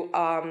do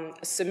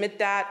submit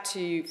that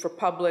for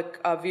public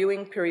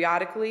viewing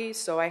periodically.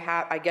 So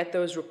I get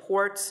those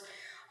reports.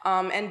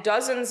 And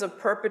dozens of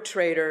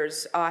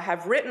perpetrators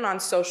have written on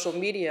social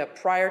media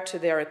prior to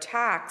their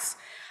attacks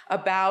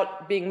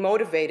about being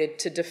motivated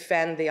to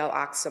defend the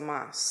Al-Aqsa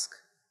Mosque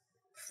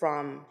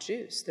from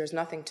Jews. There's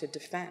nothing to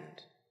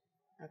defend,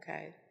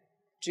 okay?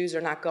 Jews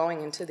are not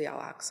going into the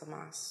Al-Aqsa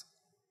Mosque.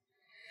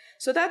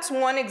 So that's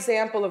one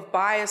example of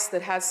bias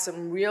that has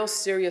some real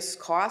serious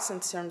costs in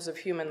terms of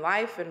human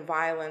life and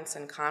violence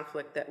and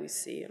conflict that we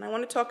see. And I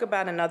want to talk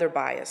about another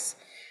bias,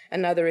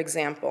 another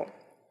example.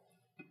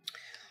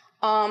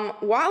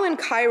 While in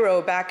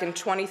Cairo back in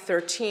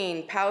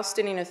 2013,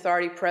 Palestinian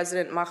Authority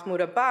President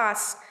Mahmoud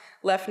Abbas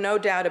left no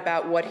doubt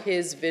about what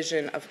his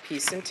vision of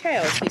peace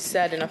entails. He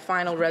said in a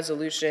final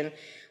resolution,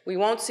 "We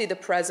won't see the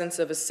presence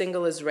of a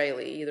single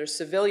Israeli, either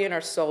civilian or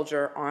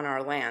soldier, on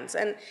our lands."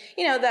 And,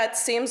 you know, that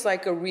seems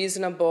like a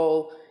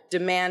reasonable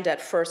demand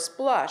at first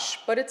blush,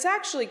 but it's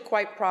actually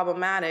quite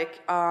problematic,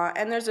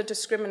 and there's a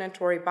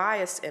discriminatory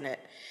bias in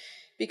it.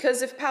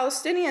 Because if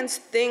Palestinians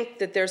think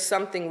that there's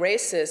something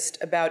racist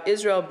about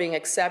Israel being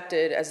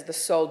accepted as the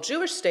sole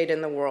Jewish state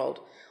in the world,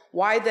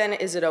 why then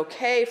is it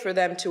okay for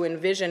them to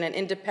envision an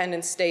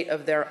independent state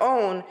of their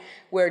own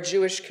where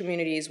Jewish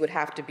communities would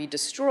have to be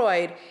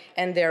destroyed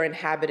and their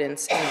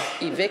inhabitants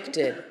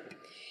evicted?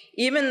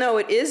 Even though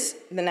it is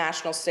the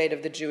national state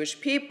of the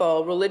Jewish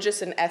people,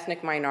 religious and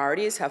ethnic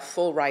minorities have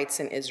full rights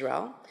in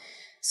Israel.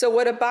 So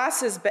what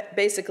Abbas is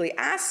basically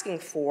asking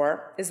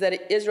for is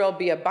that Israel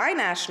be a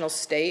binational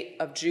state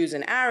of Jews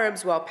and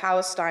Arabs, while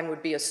Palestine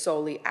would be a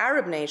solely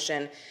Arab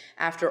nation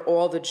after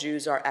all the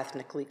Jews are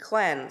ethnically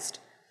cleansed.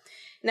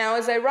 Now,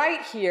 as I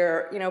write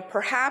here, you know,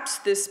 perhaps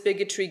this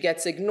bigotry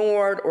gets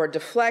ignored or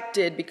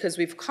deflected because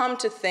we've come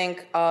to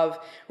think of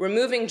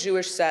removing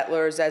Jewish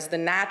settlers as the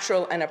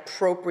natural and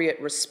appropriate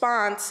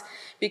response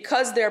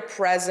because their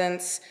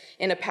presence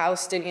in a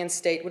Palestinian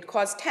state would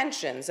cause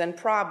tensions and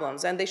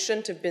problems, and they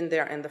shouldn't have been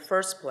there in the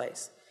first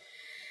place.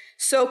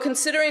 So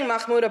considering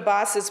Mahmoud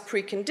Abbas's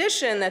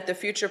precondition that the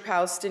future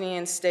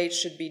Palestinian state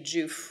should be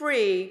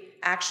Jew-free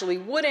actually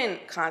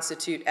wouldn't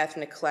constitute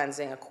ethnic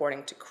cleansing,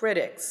 according to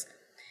critics.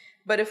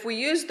 But if we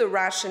use the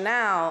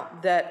rationale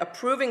that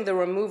approving the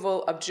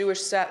removal of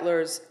Jewish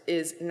settlers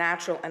is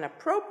natural and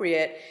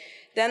appropriate,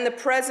 then the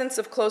presence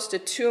of close to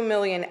 2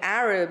 million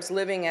Arabs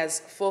living as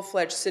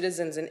full-fledged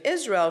citizens in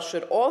Israel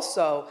should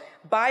also,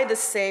 by the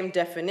same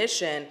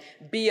definition,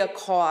 be a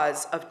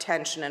cause of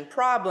tension and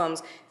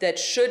problems that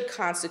should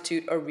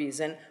constitute a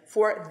reason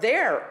for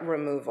their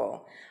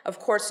removal. Of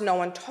course, no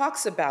one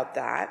talks about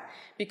that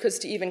because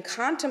to even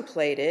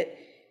contemplate it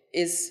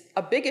is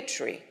a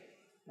bigotry,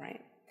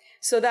 right?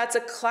 So that's a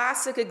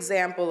classic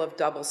example of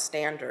double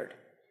standard.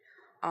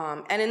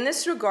 And in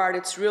this regard,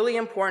 it's really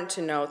important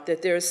to note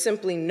that there is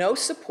simply no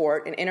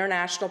support in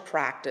international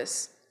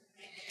practice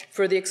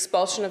for the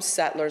expulsion of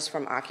settlers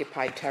from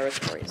occupied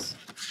territories.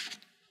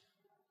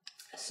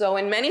 So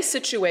in many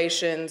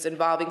situations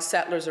involving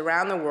settlers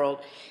around the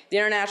world, the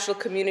international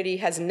community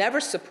has never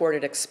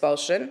supported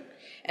expulsion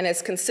and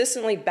has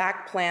consistently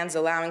backed plans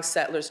allowing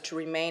settlers to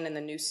remain in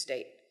the new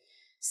state.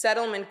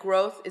 Settlement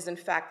growth is in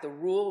fact the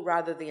rule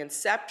rather than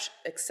the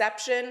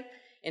exception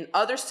in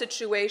other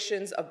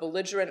situations of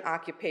belligerent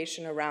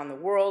occupation around the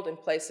world, in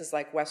places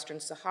like Western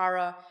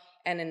Sahara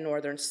and in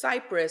northern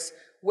Cyprus,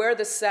 where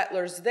the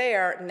settlers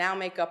there now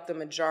make up the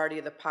majority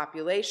of the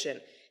population.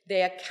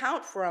 They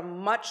account for a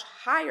much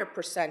higher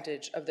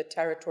percentage of the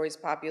territory's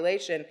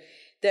population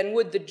than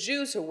would the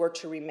Jews who were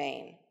to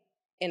remain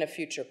in a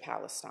future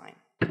Palestine.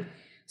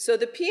 So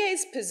the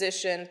PA's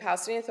position,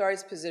 Palestinian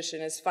Authority's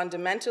position, is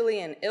fundamentally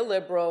an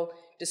illiberal,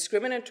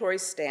 discriminatory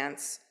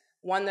stance,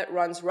 one that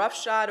runs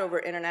roughshod over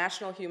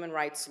international human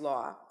rights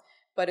law,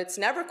 but it's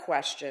never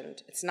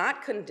questioned, it's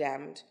not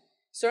condemned,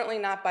 certainly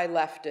not by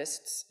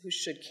leftists who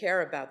should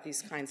care about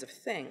these kinds of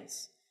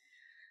things.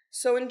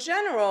 So in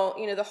general,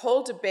 you know, the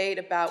whole debate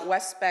about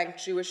West Bank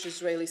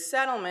Jewish-Israeli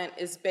settlement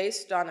is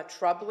based on a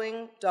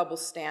troubling double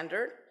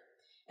standard.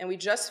 And we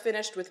just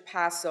finished with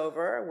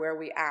Passover, where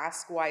we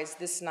ask, why is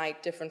this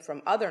night different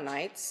from other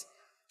nights?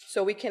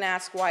 So we can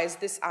ask, why is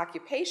this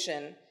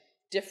occupation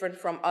different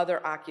from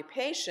other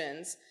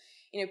occupations?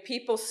 You know,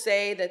 people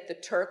say that the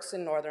Turks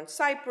in northern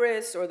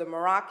Cyprus or the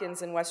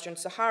Moroccans in Western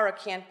Sahara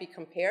can't be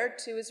compared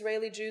to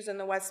Israeli Jews in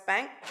the West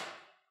Bank.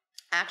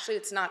 Actually,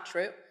 it's not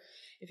true.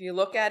 If you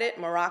look at it,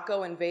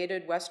 Morocco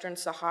invaded Western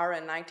Sahara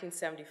in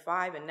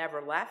 1975 and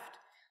never left.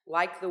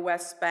 Like the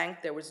West Bank,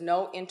 there was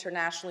no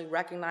internationally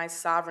recognized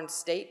sovereign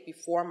state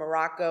before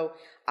Morocco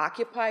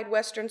occupied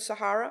Western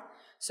Sahara.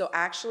 So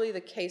actually, the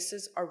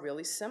cases are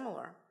really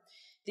similar.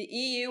 The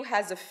EU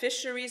has a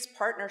fisheries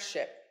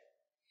partnership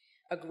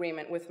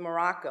agreement with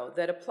Morocco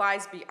that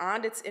applies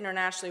beyond its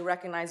internationally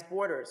recognized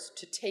borders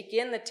to take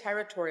in the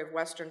territory of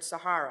Western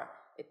Sahara.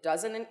 It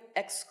doesn't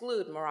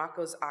exclude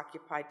Morocco's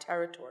occupied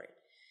territory.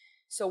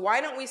 So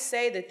why don't we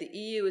say that the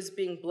EU is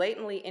being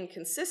blatantly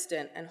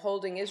inconsistent and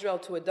holding Israel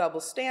to a double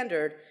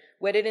standard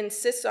when it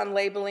insists on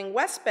labeling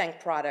West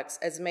Bank products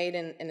as made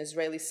in an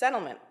Israeli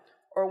settlement,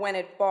 or when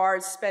it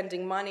bars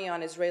spending money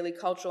on Israeli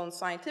cultural and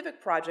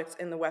scientific projects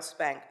in the West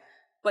Bank,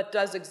 but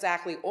does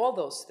exactly all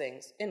those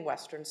things in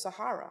Western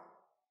Sahara?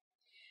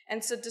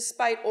 And so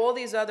despite all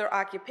these other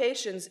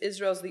occupations,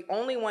 Israel's the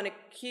only one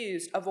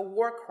accused of a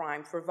war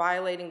crime for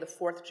violating the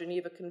Fourth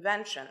Geneva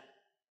Convention.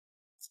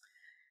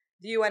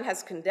 The UN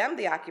has condemned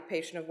the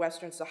occupation of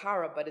Western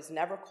Sahara, but has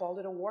never called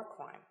it a war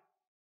crime.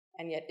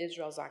 And yet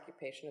Israel's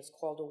occupation is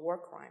called a war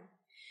crime.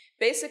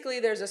 Basically,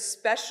 there's a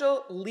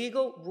special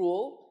legal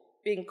rule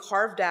being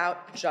carved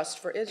out just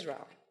for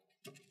Israel.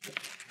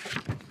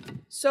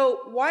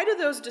 So why do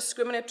those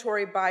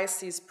discriminatory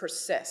biases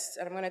persist?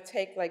 And I'm going to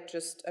take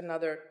just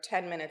another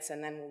 10 minutes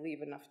and then we'll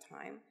leave enough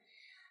time.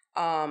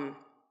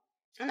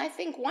 And I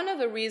think one of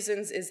the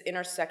reasons is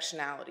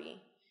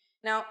intersectionality.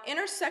 Now,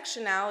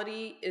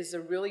 intersectionality is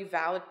a really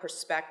valid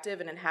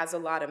perspective and it has a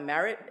lot of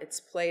merit. It's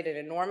played an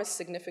enormous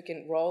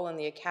significant role in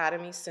the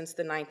academy since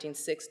the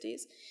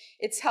 1960s.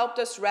 It's helped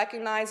us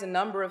recognize a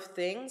number of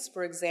things.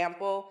 For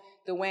example,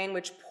 the way in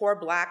which poor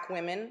Black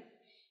women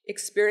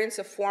experience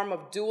a form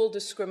of dual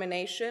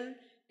discrimination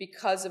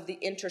because of the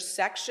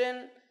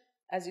intersection,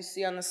 as you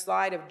see on the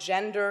slide, of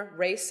gender,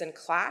 race, and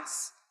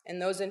class.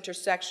 And those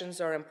intersections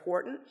are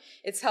important.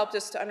 It's helped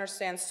us to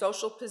understand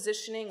social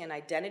positioning and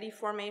identity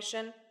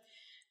formation.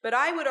 But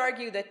I would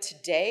argue that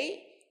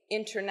today,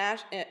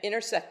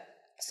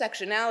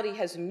 intersectionality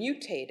has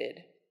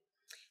mutated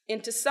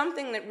into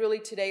something that really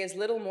today is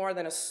little more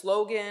than a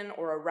slogan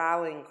or a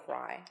rallying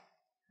cry.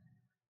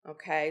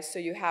 Okay, so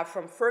you have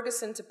from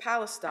Ferguson to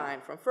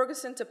Palestine. From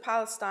Ferguson to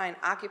Palestine,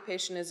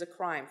 occupation is a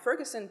crime.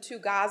 Ferguson to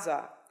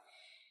Gaza.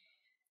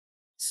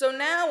 So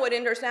now what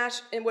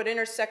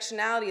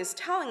intersectionality is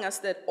telling us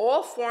that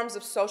all forms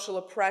of social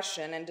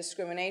oppression and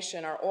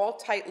discrimination are all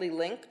tightly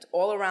linked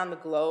all around the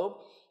globe,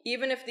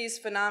 even if these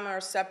phenomena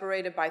are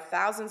separated by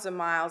thousands of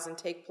miles and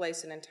take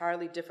place in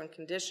entirely different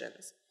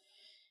conditions.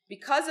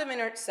 Because of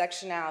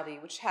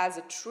intersectionality, which has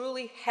a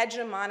truly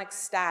hegemonic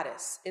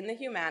status in the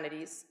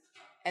humanities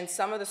and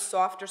some of the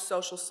softer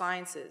social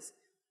sciences,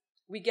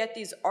 we get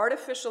these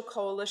artificial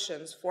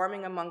coalitions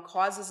forming among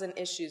causes and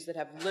issues that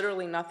have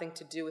literally nothing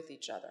to do with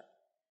each other.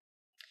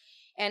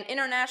 And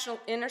international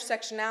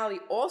intersectionality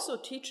also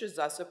teaches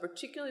us a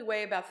particular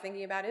way about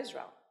thinking about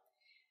Israel.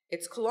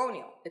 It's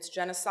colonial, it's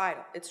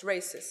genocidal, it's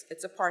racist,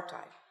 it's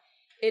apartheid.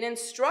 It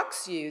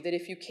instructs you that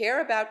if you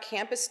care about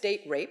campus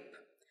state rape,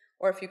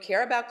 or if you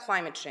care about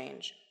climate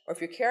change, or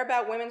if you care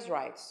about women's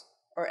rights,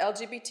 or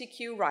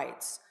LGBTQ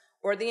rights,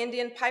 or the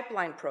Indian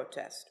pipeline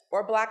protest,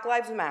 or Black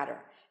Lives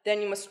Matter,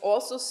 then you must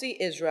also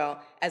see Israel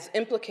as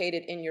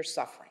implicated in your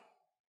suffering.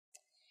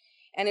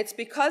 And it's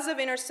because of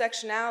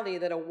intersectionality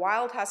that a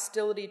wild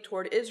hostility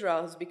toward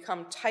Israel has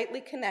become tightly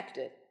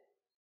connected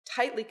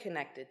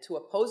to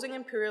opposing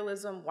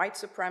imperialism, white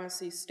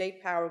supremacy,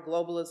 state power,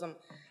 globalism,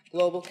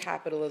 global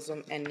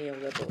capitalism, and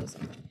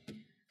neoliberalism.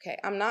 Okay,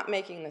 I'm not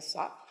making this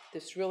up.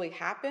 This really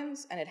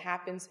happens, and it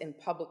happens in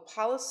public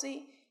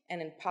policy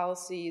and in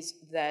policies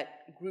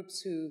that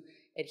groups who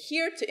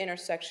adhere to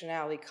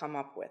intersectionality come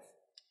up with.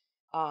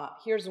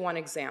 Here's one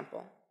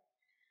example.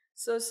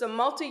 So it's a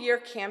multi-year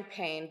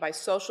campaign by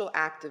social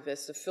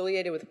activists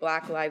affiliated with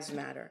Black Lives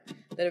Matter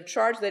that have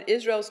charged that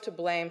Israel is to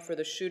blame for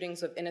the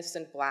shootings of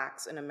innocent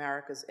Blacks in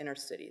America's inner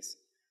cities.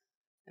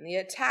 And the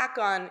attack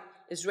on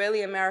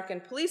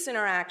Israeli-American police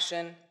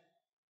interaction,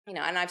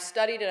 and I've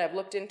studied it, I've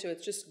looked into it,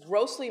 it's just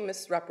grossly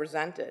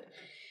misrepresented.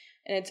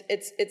 And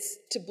it's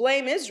to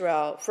blame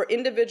Israel for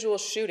individual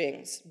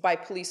shootings by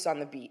police on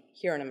the beat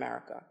here in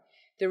America.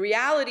 The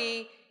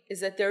reality is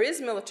that there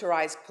is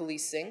militarized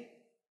policing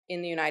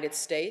in the United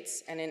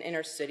States and in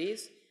inner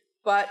cities,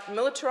 but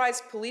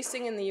militarized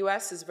policing in the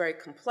US is very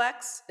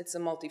complex. It's a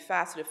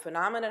multifaceted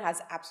phenomenon. It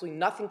has absolutely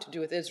nothing to do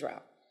with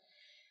Israel.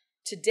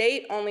 To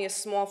date, only a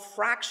small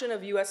fraction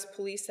of US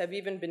police have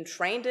even been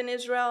trained in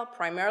Israel,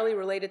 primarily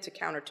related to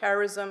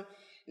counterterrorism,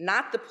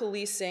 not the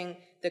policing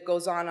that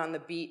goes on the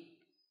beat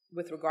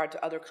with regard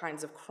to other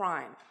kinds of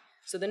crime.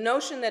 So the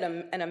notion that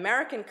an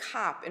American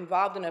cop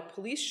involved in a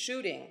police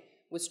shooting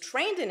was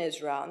trained in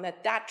Israel and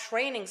that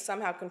training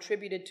somehow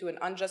contributed to an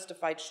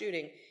unjustified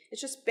shooting is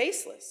just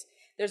baseless.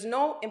 There's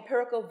no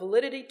empirical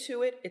validity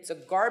to it. It's a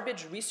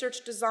garbage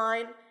research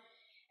design,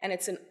 and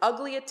it's an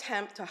ugly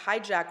attempt to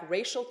hijack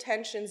racial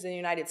tensions in the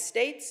United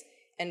States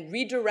and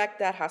redirect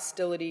that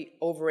hostility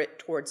over it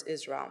towards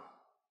Israel.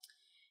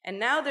 And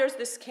now there's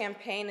this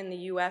campaign in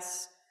the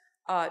US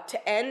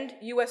to end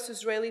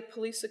U.S.-Israeli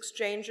police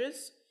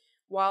exchanges,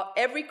 while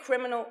every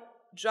criminal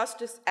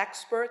justice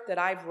expert that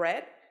I've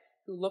read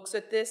who looks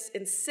at this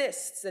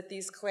insists that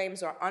these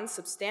claims are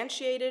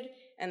unsubstantiated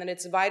and that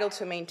it's vital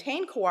to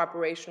maintain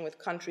cooperation with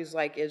countries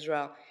like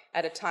Israel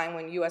at a time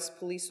when U.S.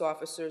 police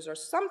officers are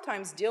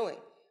sometimes dealing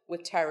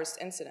with terrorist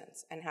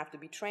incidents and have to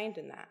be trained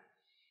in that.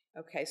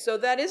 Okay, so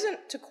that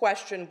isn't to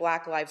question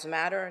Black Lives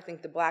Matter. I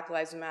think the Black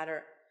Lives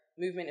Matter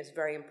movement is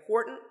very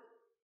important.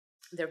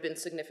 There have been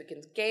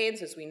significant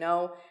gains, as we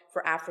know,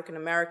 for African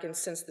Americans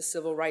since the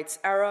Civil Rights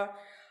era,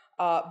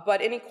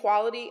 but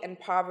inequality and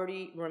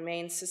poverty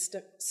remain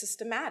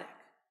systematic.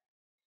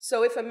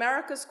 So if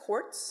America's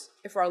courts,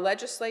 if our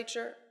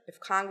legislature, if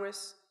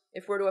Congress,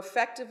 if we're to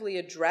effectively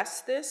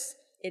address this,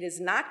 it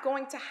is not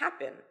going to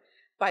happen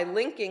by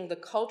linking the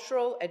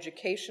cultural,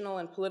 educational,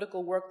 and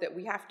political work that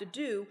we have to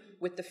do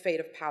with the fate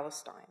of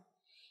Palestine.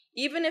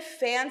 Even if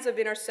fans of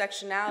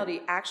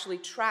intersectionality actually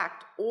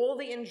tracked all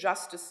the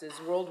injustices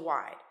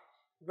worldwide,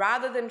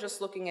 rather than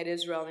just looking at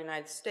Israel and the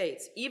United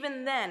States,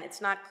 even then it's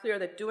not clear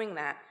that doing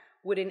that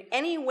would in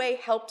any way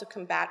help to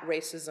combat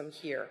racism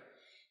here.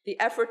 The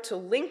effort to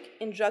link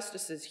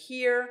injustices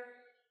here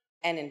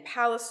and in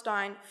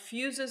Palestine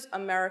fuses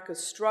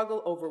America's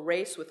struggle over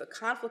race with a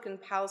conflict in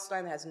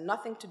Palestine that has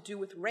nothing to do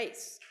with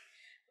race,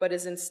 but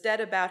is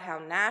instead about how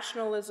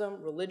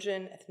nationalism,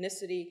 religion,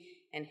 ethnicity,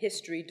 and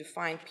history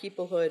define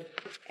peoplehood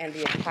and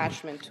the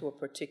attachment to a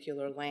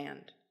particular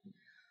land.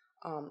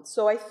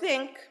 So I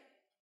think,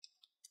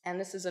 and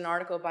this is an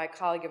article by a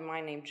colleague of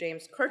mine named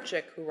James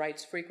Kirchick, who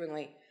writes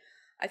frequently,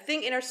 I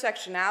think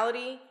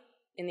intersectionality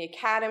in the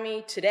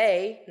academy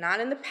today, not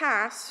in the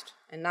past,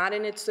 and not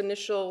in its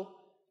initial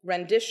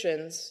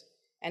renditions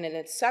and in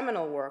its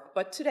seminal work,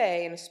 but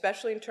today, and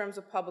especially in terms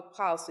of public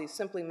policy, is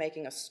simply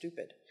making us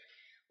stupid.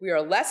 We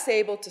are less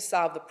able to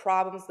solve the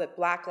problems that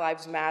Black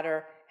Lives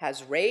Matter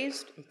has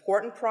raised,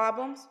 important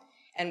problems,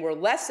 and we're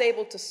less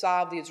able to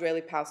solve the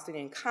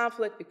Israeli-Palestinian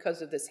conflict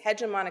because of this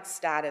hegemonic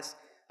status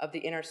of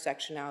the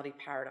intersectionality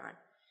paradigm.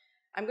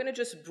 I'm going to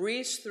just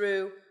breeze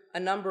through a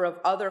number of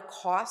other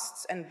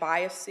costs and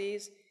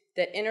biases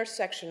that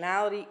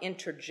intersectionality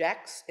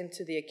interjects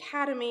into the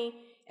academy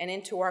and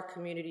into our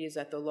communities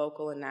at the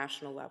local and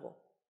national level.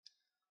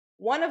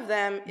 One of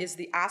them is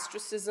the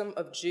ostracism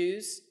of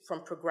Jews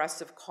from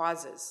progressive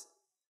causes.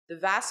 The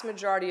vast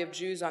majority of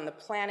Jews on the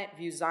planet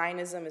view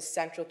Zionism as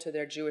central to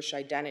their Jewish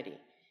identity.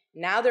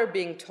 Now they're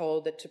being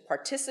told that to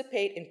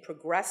participate in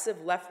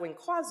progressive left-wing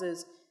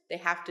causes, they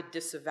have to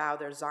disavow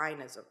their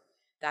Zionism.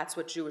 That's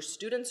what Jewish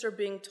students are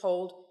being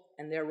told,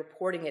 and they're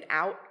reporting it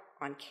out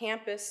on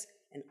campus,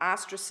 and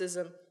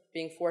ostracism,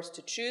 being forced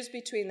to choose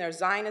between their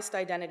Zionist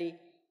identity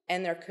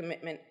and their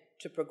commitment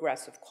to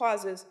progressive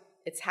causes.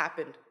 It's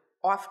happened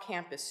off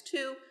campus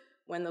too,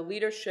 when the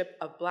leadership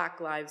of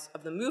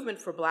the movement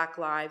for Black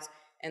Lives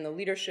and the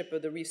leadership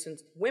of the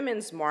recent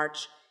Women's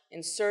March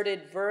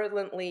inserted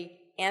virulently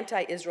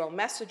anti-Israel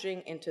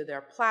messaging into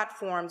their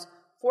platforms,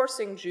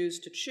 forcing Jews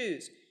to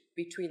choose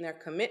between their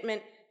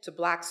commitment to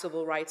Black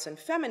civil rights and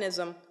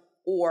feminism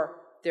or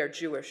their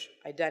Jewish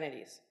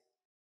identities.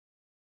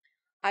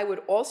 I would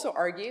also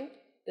argue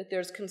that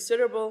there's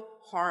considerable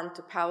harm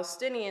to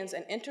Palestinians,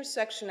 and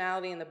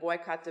intersectionality and the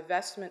boycott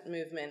divestment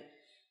movement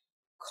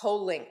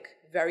co-link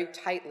very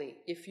tightly.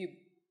 If you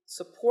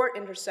support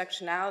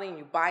intersectionality and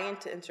you buy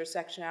into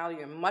intersectionality,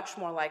 you're much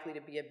more likely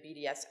to be a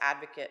BDS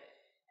advocate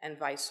and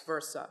vice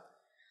versa.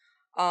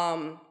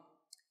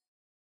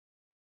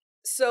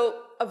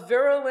 So a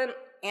virulent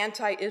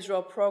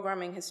anti-Israel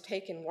programming has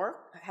taken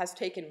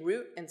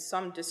root in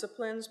some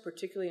disciplines,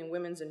 particularly in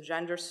women's and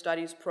gender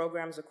studies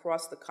programs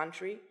across the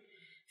country.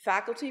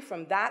 Faculty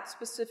from that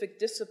specific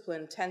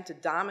discipline tend to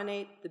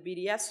dominate the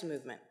BDS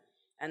movement,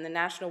 and the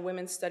National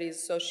Women's Studies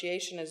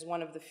Association is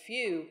one of the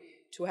few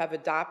to have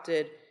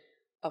adopted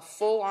a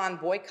full-on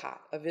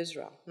boycott of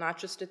Israel, not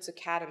just its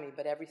academy,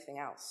 but everything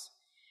else.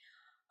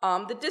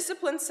 The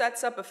discipline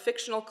sets up a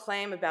fictional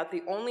claim about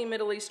the only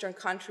Middle Eastern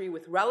country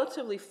with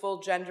relatively full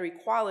gender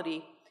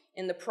equality,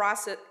 in the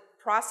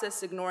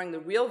process ignoring the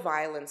real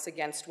violence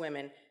against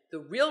women, the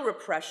real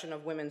repression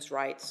of women's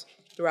rights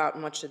throughout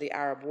much of the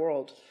Arab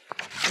world.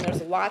 And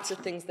there's lots of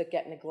things that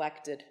get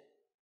neglected,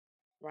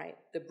 right?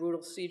 The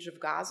brutal siege of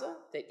Gaza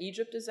that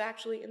Egypt is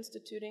actually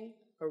instituting,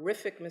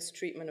 horrific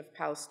mistreatment of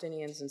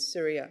Palestinians in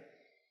Syria,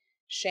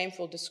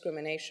 shameful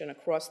discrimination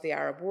across the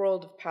Arab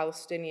world of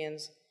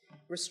Palestinians,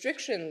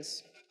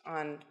 restrictions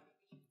on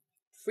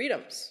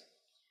freedoms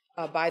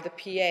by the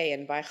PA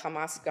and by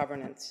Hamas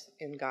governance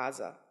in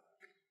Gaza,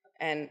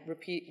 and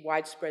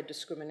widespread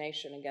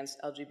discrimination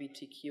against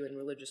LGBTQ and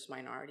religious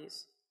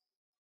minorities.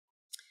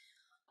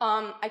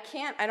 I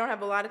don't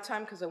have a lot of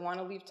time because I want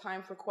to leave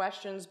time for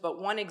questions,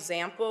 but one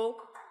example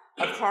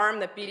of harm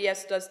that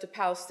BDS does to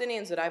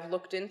Palestinians that I've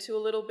looked into a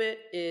little bit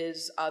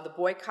is the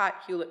Boycott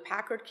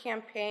Hewlett-Packard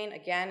campaign.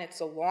 Again, it's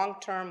a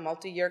long-term,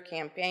 multi-year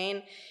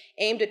campaign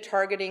aimed at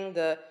targeting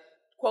the,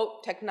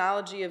 quote,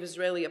 technology of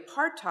Israeli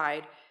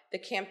apartheid. The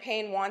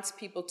campaign wants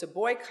people to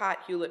boycott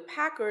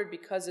Hewlett-Packard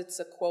because it's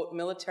a, quote,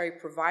 military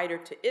provider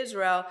to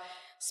Israel,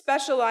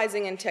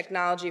 specializing in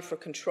technology for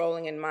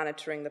controlling and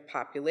monitoring the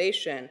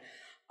population.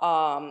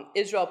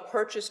 Israel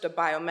purchased a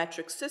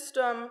biometric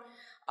system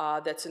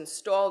that's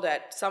installed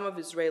at some of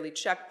Israeli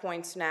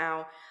checkpoints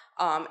now,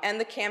 and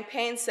the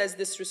campaign says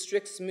this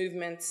restricts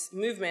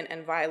movement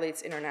and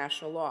violates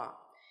international law.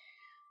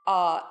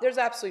 There's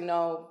absolutely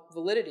no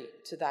validity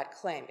to that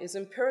claim. It's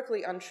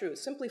empirically untrue,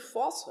 simply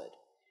falsehood,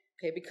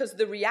 okay? Because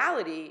the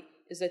reality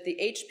is that the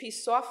HP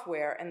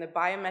software and the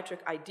biometric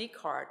ID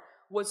card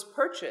was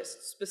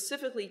purchased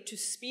specifically to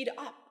speed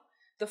up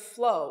the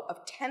flow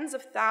of tens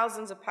of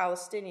thousands of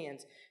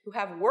Palestinians who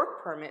have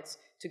work permits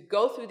to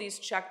go through these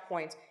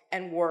checkpoints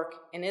and work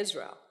in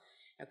Israel.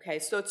 Okay,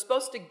 so it's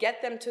supposed to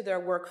get them to their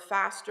work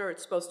faster.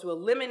 It's supposed to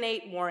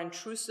eliminate more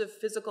intrusive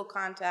physical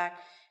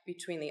contact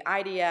between the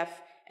IDF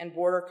and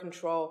border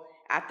control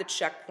at the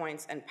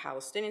checkpoints and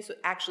Palestinians, so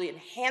actually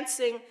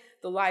enhancing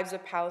the lives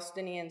of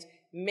Palestinians,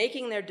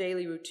 making their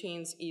daily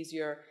routines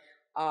easier.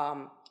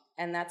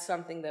 And that's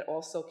something that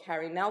also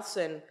Carrie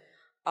Nelson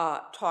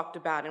talked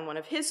about in one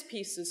of his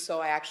pieces,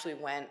 so I actually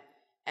went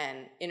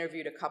and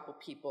interviewed a couple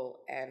people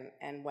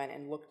and went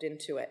and looked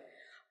into it.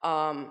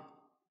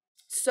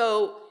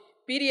 So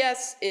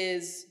BDS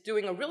is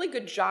doing a really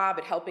good job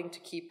at helping to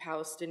keep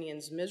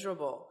Palestinians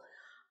miserable,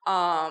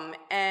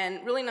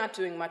 and really not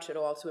doing much at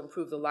all to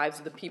improve the lives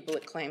of the people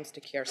it claims to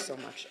care so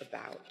much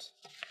about.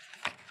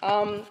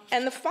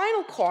 And the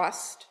final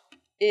cost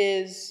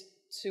is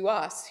to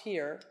us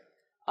here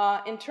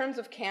in terms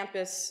of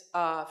campus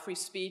free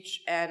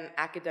speech and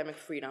academic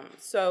freedom.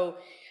 So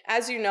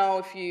as you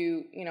know,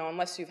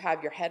 unless you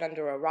have your head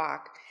under a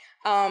rock,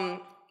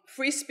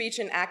 free speech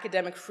and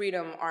academic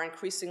freedom are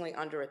increasingly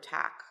under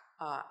attack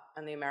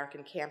on the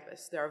American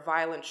campus. There are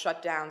violent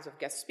shutdowns of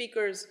guest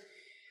speakers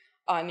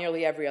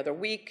nearly every other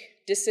week,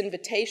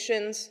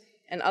 disinvitations,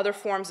 and other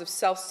forms of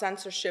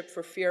self-censorship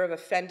for fear of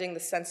offending the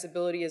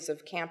sensibilities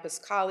of campus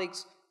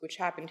colleagues, which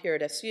happened here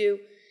at SU.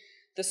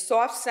 The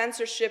soft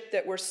censorship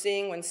that we're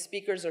seeing when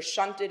speakers are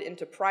shunted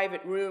into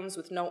private rooms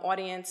with no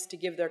audience to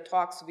give their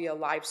talks via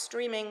live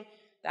streaming,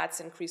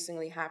 that's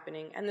increasingly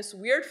happening. And this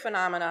weird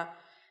phenomena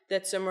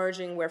that's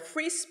emerging where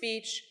free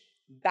speech,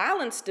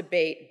 balanced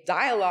debate,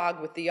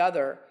 dialogue with the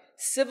other,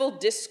 civil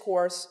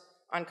discourse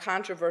on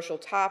controversial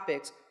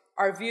topics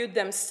are viewed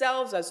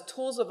themselves as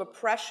tools of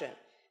oppression,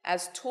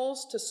 as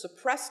tools to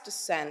suppress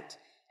dissent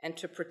and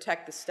to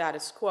protect the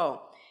status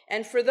quo.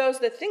 And for those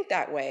that think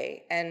that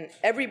way, and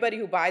everybody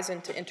who buys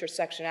into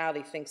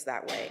intersectionality thinks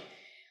that way,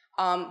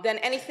 then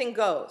anything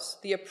goes.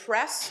 The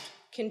oppressed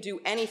can do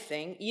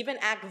anything, even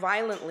act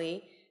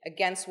violently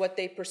against what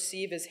they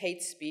perceive as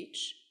hate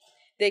speech.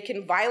 They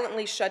can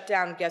violently shut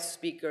down guest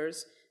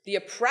speakers. The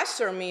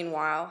oppressor,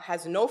 meanwhile,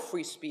 has no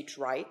free speech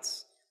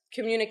rights.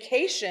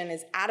 Communication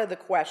is out of the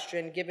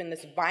question given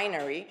this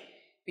binary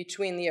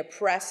between the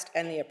oppressed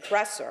and the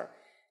oppressor.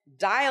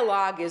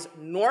 Dialogue is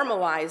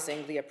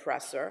normalizing the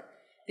oppressor.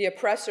 The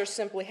oppressor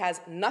simply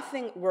has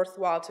nothing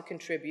worthwhile to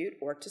contribute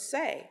or to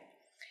say.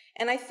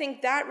 And I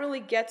think that really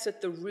gets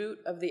at the root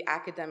of the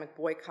academic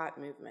boycott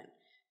movement.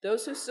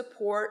 Those who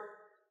support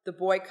the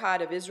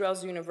boycott of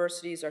Israel's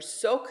universities are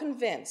so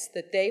convinced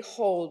that they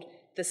hold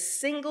the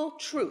single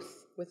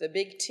truth with a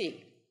big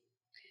T,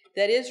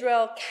 that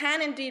Israel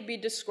can indeed be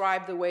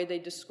described the way they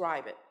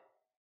describe it,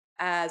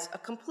 as a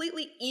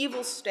completely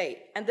evil state,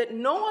 and that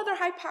no other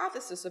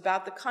hypothesis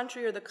about the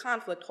country or the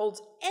conflict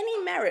holds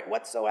any merit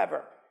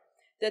whatsoever,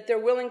 that they're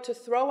willing to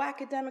throw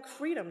academic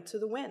freedom to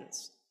the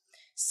winds.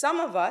 Some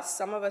of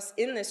us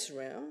in this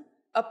room,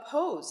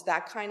 oppose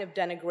that kind of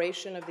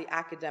denigration of the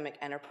academic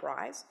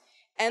enterprise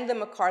and the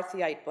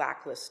McCarthyite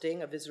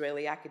blacklisting of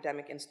Israeli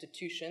academic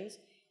institutions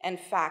and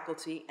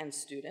faculty and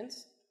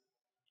students.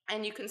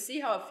 And you can see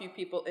how a few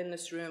people in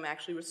this room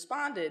actually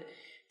responded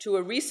to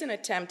a recent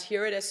attempt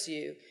here at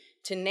SU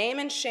to name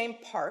and shame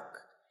PARCC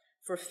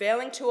for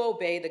failing to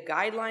obey the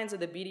guidelines of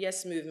the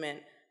BDS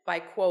movement by,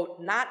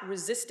 quote, not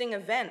resisting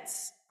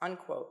events,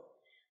 unquote,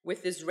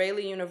 with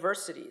Israeli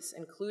universities,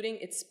 including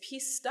its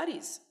peace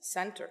studies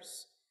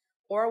centers.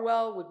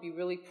 Orwell would be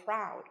really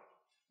proud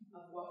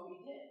of what we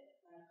did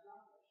and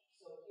accomplished.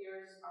 So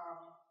here's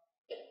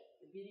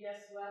the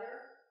BDS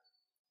letter,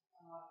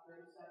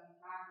 37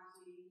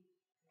 faculty,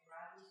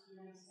 graduate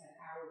students, and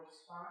our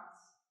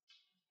response,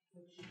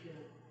 which you can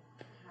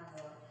have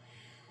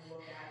a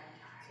look at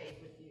and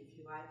take with you if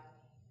you like.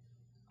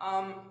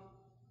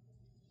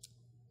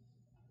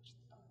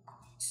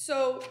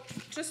 So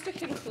just to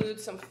conclude,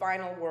 some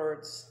final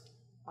words.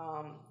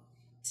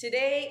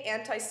 Today,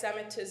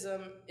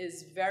 anti-Semitism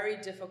is very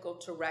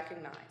difficult to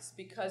recognize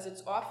because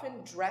it's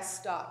often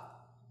dressed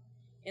up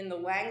in the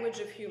language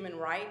of human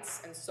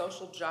rights and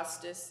social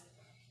justice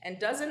and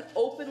doesn't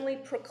openly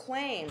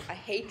proclaim a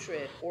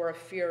hatred or a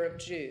fear of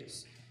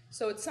Jews.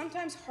 So it's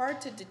sometimes hard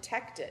to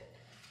detect it.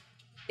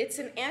 It's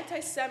an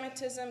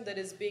anti-Semitism that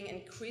is being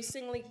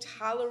increasingly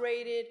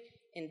tolerated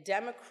in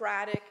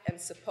democratic and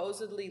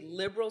supposedly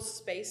liberal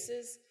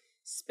spaces,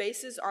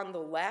 spaces on the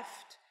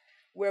left,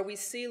 where we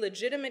see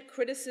legitimate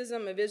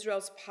criticism of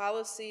Israel's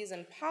policies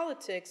and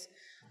politics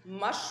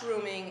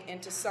mushrooming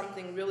into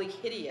something really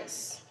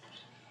hideous.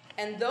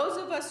 And those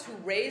of us who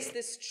raise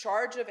this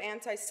charge of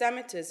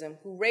anti-Semitism,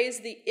 who raise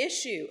the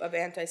issue of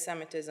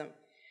anti-Semitism,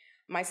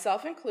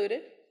 myself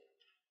included,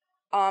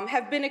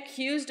 have been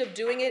accused of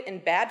doing it in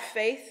bad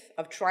faith,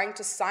 of trying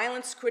to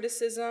silence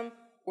criticism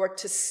or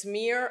to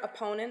smear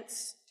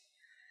opponents.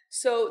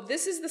 So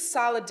this is the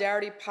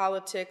solidarity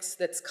politics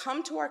that's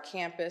come to our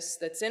campus,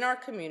 that's in our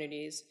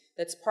communities,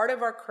 that's part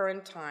of our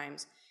current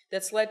times,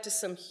 that's led to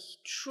some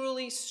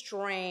truly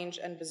strange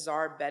and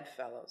bizarre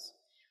bedfellows.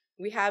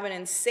 We have an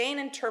insane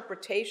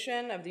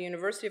interpretation of the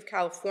University of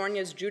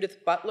California's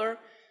Judith Butler,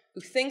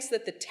 who thinks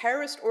that the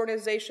terrorist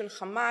organization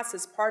Hamas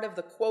is part of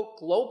the, quote,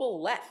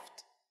 global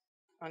left,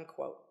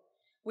 unquote.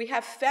 We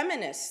have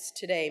feminists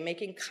today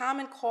making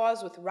common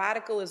cause with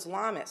radical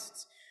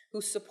Islamists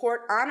who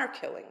support honor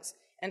killings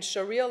and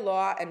Sharia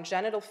law and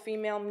genital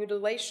female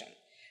mutilation.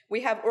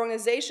 We have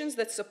organizations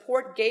that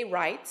support gay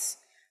rights,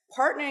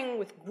 partnering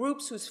with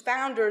groups whose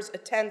founders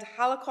attend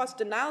Holocaust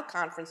denial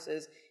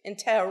conferences in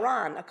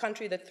Tehran, a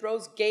country that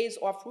throws gays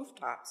off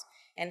rooftops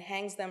and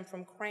hangs them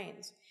from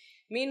cranes.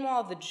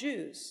 Meanwhile, the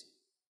Jews,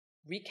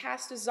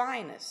 recast as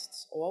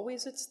Zionists,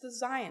 always it's the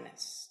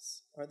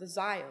Zionists, or the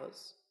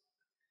Zios,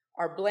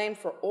 are blamed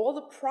for all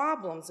the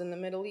problems in the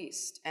Middle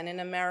East and in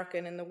America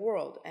and in the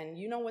world. And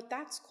you know what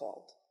that's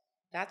called?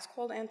 That's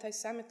called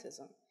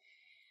anti-Semitism.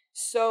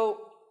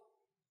 So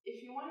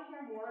if you want to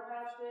hear more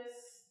about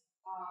this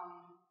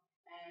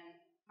and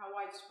how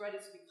widespread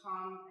it's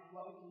become and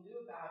what we can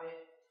do about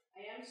it,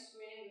 I am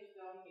screening the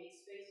film Hate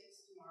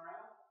Spaces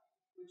tomorrow,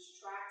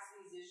 which tracks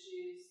these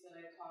issues that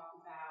I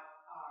talked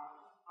about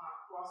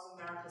across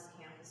America's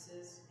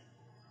campuses.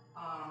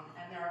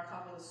 And there are a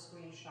couple of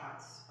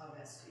screenshots of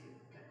SU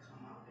that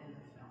come up in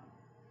the film.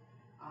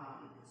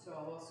 So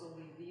I'll also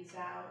leave these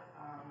out,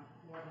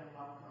 more than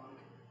welcome,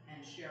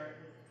 and share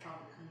it with the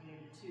public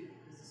community too,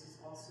 because this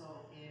is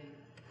also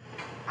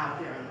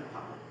out there in the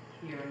public,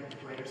 here in the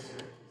greater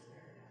Syracuse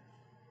area.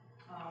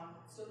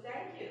 So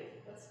thank you.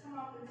 Let's come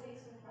up and take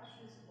some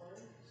questions for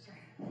it.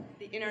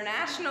 The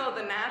international,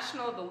 the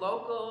national, the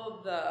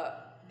local,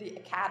 the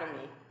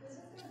academy. This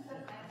is going to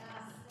put my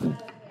last slide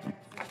up there.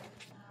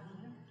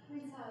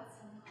 Points out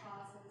some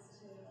causes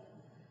too,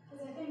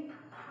 because I think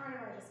part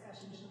of our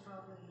discussion should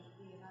probably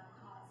be about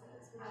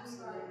causes, which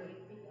we've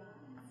already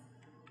begun.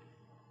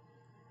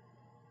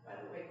 By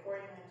the way,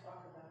 Corri and I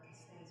talk about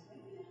these things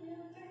maybe every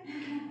other day.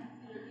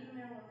 Your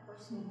email or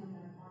personal email,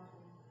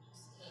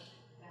 just to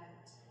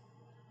vent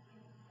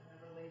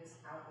whatever latest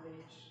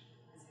outrage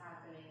is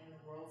happening in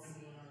the world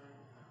scene or in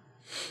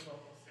the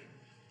local scene.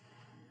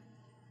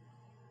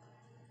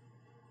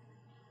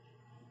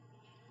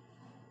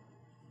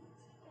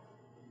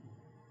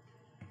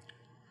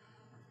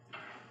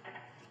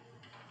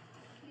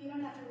 You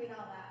don't have to read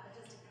all that, but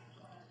just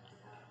want to talk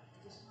about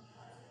additional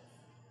causes.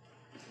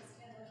 Just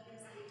stand up here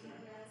so you can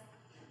hear us.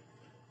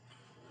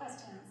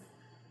 Questions?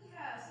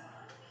 Yeah, so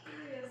I'm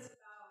curious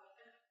about,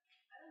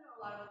 I don't know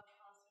a lot about the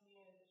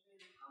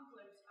Palestinian-Israeli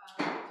conflict.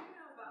 I do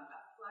know about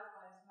Black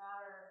Lives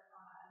Matter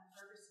and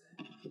Ferguson.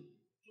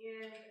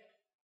 And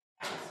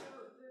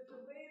so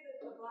the way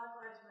that the Black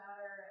Lives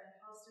Matter and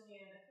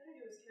Palestinian affinity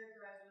was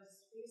characterized was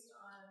based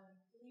on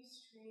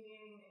police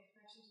training and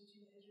connections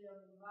between Israel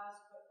and the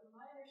US. But from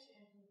my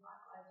understanding from the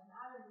Black Lives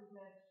Matter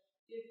movement,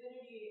 the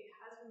affinity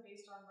has been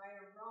based on right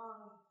or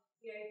wrong,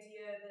 the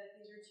idea that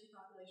these are two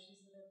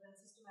populations that have been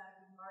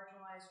systematically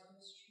marginalized or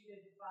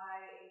mistreated by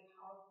a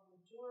powerful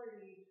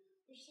majority,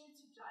 which seems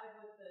to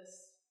jive with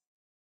this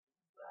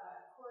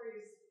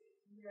Corri's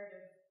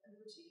narrative in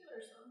particular.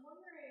 So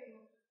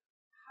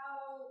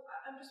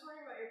I'm just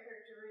wondering about your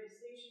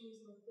characterization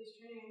using the police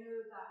training. I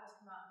know that has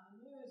come out in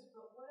the news,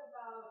 but what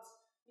about,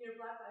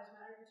 Black Lives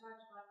Matter? If you talk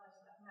to Black Lives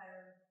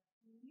Matter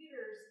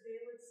leaders, they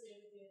would say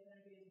that the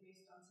affinity is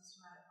based on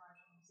systematic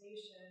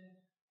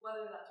marginalization.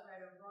 Whether that's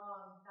right or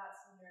wrong,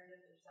 that's the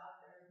narrative that's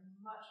out there,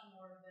 much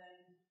more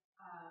than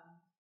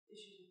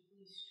issues with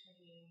police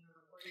training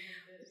or even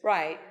this.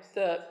 Right.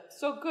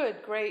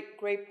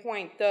 Great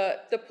point.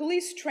 The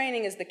police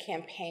training is the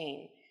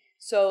campaign.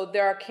 So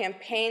there are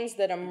campaigns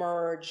that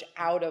emerge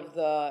out of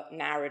the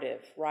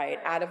narrative, right?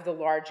 Out of the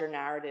larger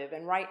narrative.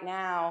 And right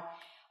now,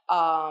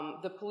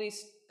 the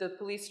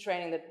police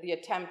training, the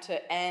attempt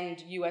to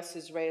end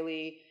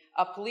U.S.-Israeli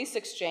police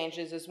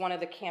exchanges is one of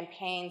the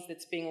campaigns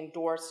that's being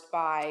endorsed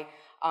by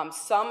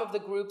some of the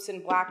groups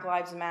in Black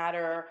Lives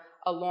Matter,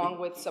 along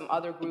with some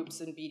other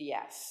groups in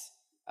BDS.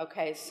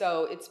 Okay,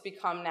 so it's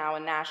become now a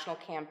national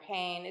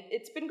campaign.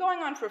 It's been going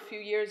on for a few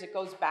years. It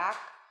goes back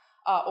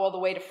all the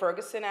way to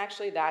Ferguson,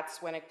 actually.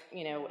 That's when it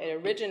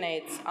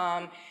originates.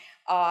 And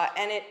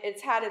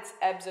it's had its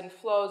ebbs and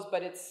flows,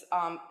 but it's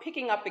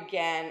picking up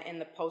again in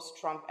the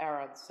post-Trump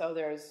era. So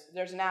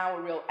there's now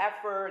a real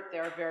effort.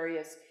 There are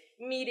various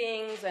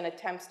meetings and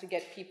attempts to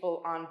get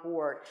people on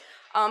board.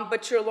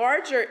 But your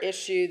larger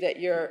issue that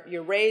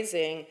you're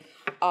raising,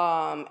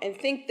 and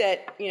think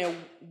that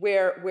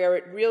where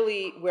it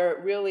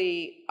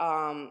really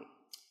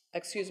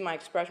excuse my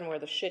expression, where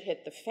the shit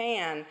hit the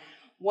fan,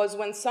 was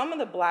when some of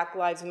the Black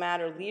Lives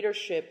Matter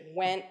leadership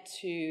went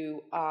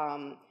to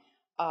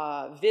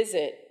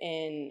visit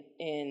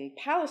in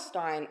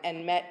Palestine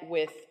and met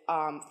with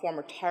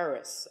former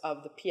terrorists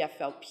of the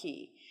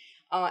PFLP.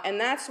 And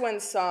that's when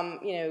some,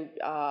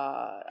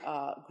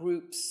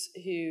 groups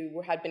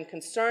who had been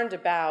concerned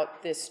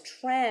about this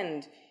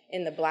trend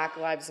in the Black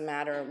Lives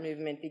Matter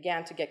movement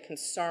began to get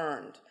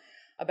concerned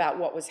about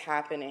what was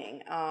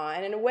happening.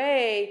 And in a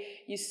way,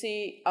 you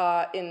see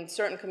in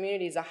certain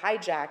communities a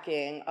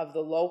hijacking of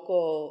the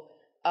local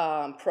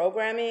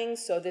programming.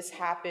 So this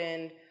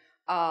happened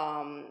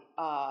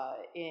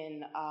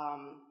in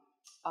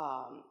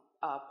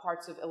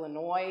parts of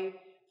Illinois,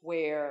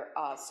 where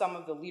some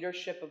of the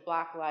leadership of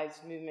Black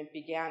Lives Movement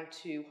began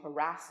to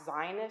harass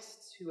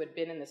Zionists who had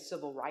been in the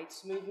civil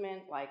rights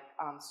movement, like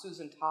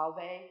Susan Talve,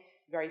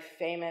 very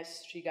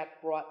famous. She got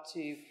brought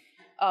to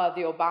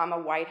the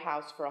Obama White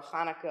House for a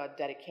Hanukkah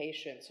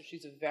dedication. So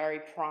she's a very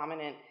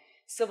prominent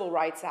civil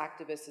rights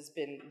activist, has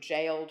been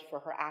jailed for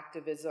her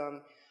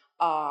activism.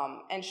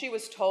 And she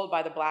was told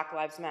by the Black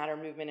Lives Matter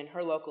movement in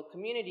her local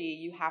community,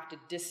 you have to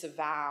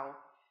disavow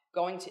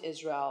going to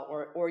Israel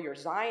or your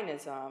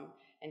Zionism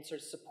and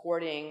sort of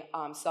supporting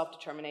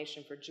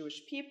self-determination for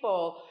Jewish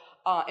people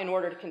in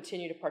order to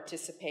continue to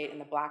participate in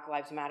the Black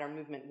Lives Matter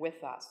movement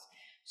with us.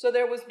 So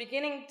there was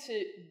beginning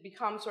to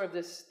become sort of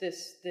this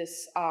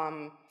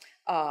kind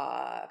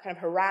of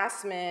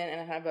harassment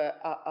and kind of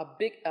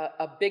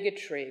a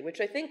bigotry,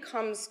 which I think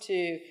comes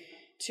to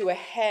a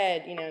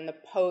head, in the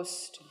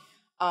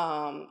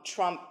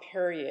post-Trump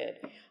period,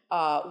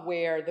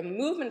 where the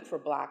movement for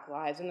Black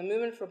Lives, and the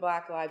movement for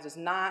Black Lives is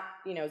not,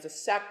 is a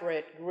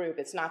separate group.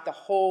 It's not the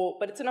whole,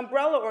 but it's an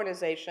umbrella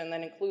organization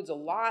that includes a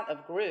lot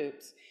of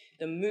groups,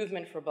 the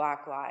movement for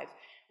Black Lives,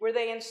 where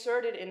they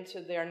inserted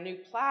into their new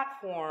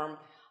platform,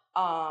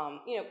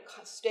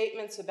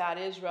 statements about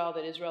Israel,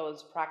 that Israel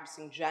is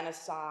practicing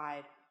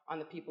genocide on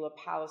the people of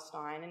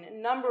Palestine, and a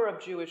number of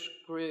Jewish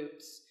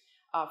groups,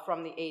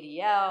 from the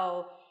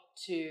ADL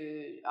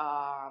to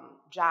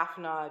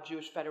Jaffna,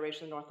 Jewish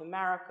Federation of North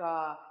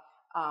America.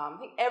 I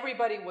think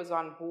everybody was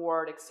on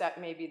board except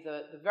maybe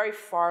the very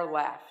far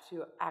left,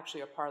 who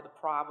actually are part of the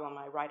problem.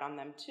 I write on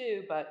them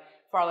too, but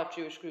far left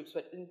Jewish groups.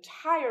 But the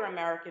entire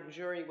American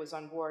jury was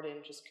on board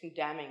in just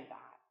condemning that.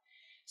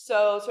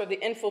 So sort of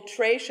the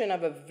infiltration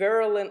of a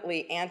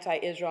virulently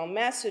anti-Israel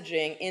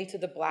messaging into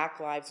the Black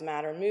Lives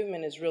Matter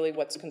movement is really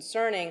what's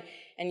concerning,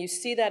 and you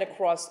see that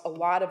across a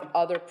lot of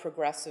other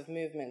progressive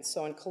movements.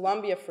 So in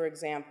Colombia, for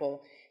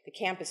example, the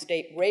campus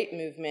state rape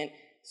movement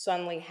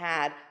suddenly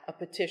had a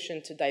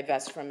petition to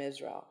divest from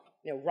Israel.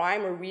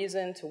 Rhyme or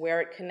reason to where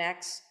it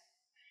connects.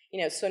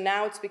 So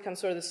now it's become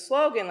sort of the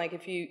slogan, like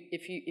if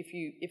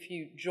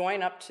you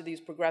join up to these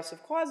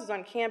progressive causes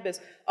on campus,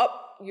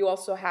 you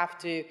also have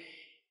to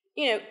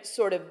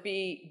sort of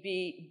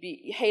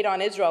be hate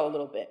on Israel a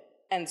little bit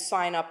and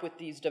sign up with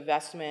these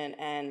divestment.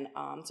 And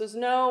so there's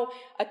no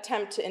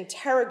attempt to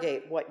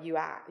interrogate what you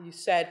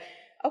said.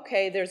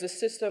 Okay, there's a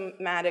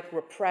systematic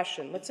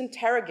repression. Let's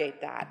interrogate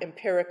that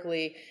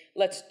empirically.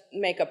 Let's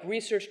make up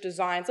research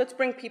designs. Let's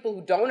bring people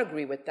who don't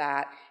agree with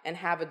that and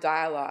have a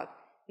dialogue.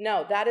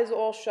 No, that is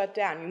all shut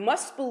down. You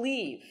must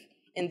believe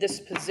in this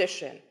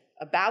position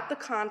about the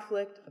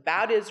conflict,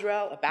 about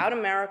Israel, about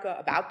America,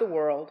 about the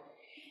world.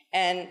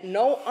 And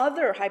no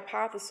other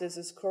hypothesis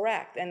is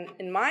correct. And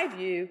in my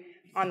view,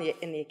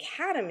 in the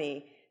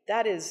academy,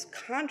 that is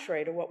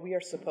contrary to what we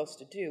are supposed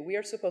to do. We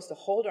are supposed to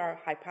hold our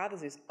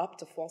hypotheses up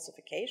to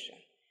falsification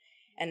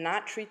and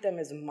not treat them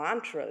as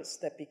mantras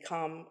that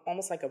become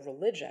almost like a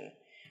religion,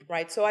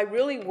 right? So I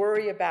really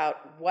worry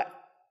about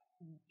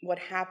what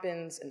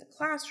happens in the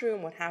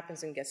classroom, what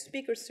happens in guest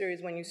speaker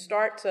series. When you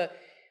start to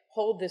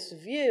hold this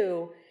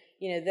view,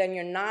 then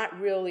you're not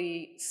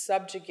really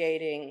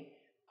subjugating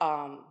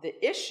the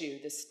issue,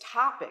 this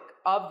topic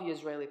of the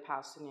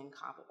Israeli-Palestinian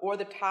conflict, or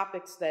the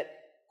topics that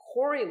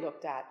Corri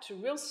looked at, to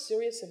real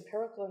serious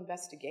empirical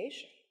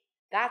investigation.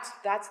 That's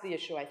the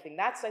issue, I think.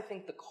 That's, I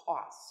think, the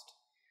cost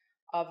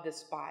of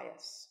this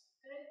bias.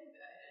 And I think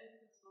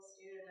that's well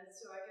stated. And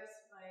so I guess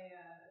my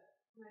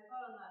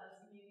thought on that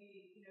is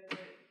maybe, the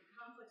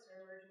conflicts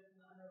are emerging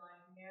from the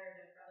underlying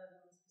narrative rather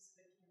than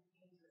specific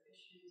campaigns or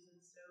issues.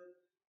 And so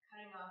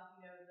cutting off,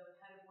 the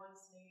head of one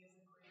snake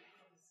isn't going to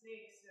kill the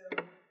snake.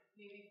 So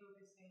maybe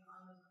focusing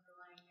on those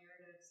underlying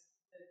narratives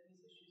that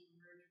these issues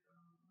emerge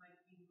from might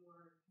be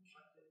more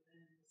constructive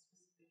than the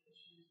specific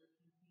issues or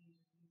campaigns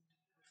or things that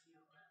you see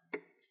out loud.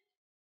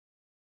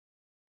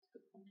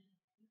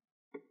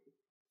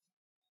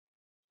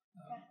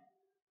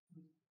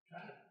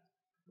 Trying to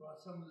draw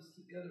some of this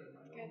together in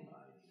my own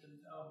mind,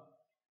 and I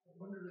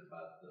wondered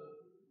about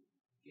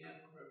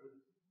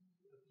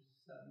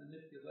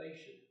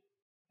manipulation,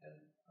 and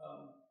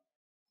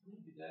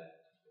maybe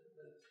that would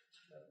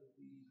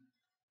be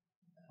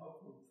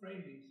helpful in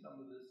framing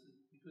some of this,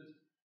 because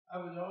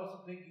I was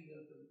also thinking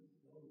of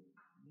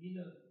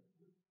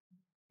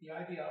the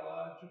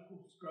ideological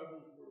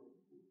struggles were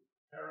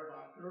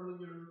paramount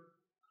earlier,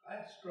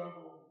 class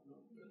struggle, the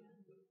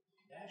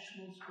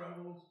national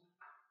struggles,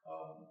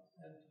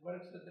 and to what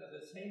extent they're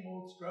the same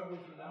old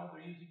struggles, and now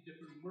they're using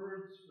different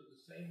words for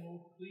the same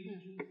old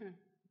cleavages.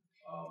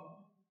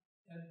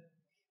 And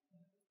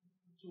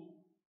so,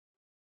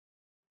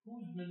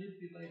 who's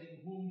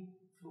manipulating whom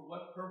for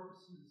what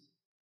purposes?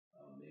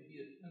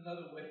 Maybe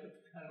another way of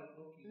kind of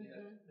looking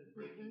at and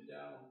breaking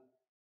down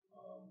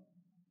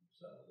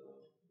some of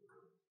the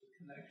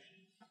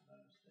connections and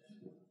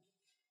understanding.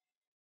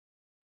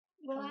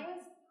 Well, I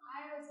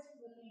was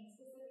looking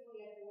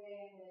specifically at the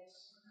way in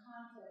which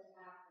conflict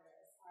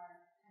actors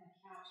are kind of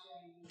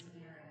capturing these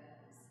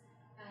narratives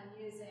and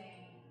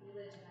using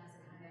religion as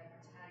a kind of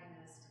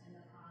protagonist in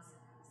the process.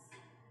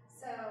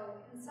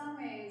 So, in some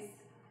ways,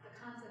 the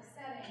conflict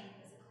setting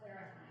is a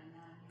clarifying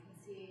one. You can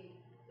see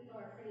people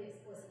are pretty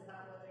explicit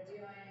about what they're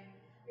doing.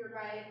 You're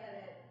right that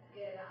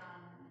it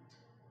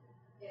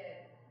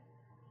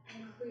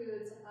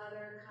includes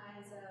other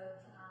kinds of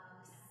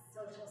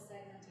social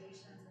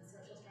segmentations and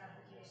social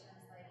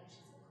stratifications, like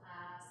issues of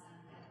class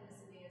and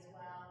ethnicity as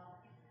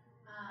well.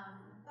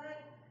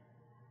 But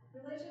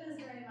religion is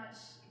very much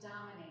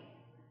dominating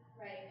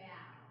right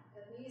now,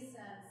 at least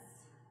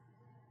since,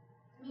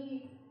 I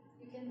mean,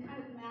 you can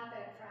kind of map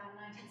it from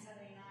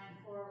 1979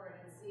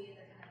 forward and see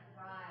the kind of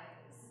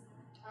rise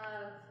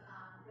of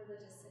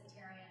religious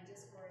sectarian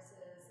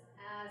discourses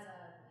as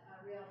a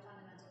real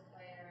fundamental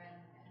player in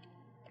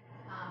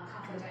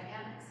conflict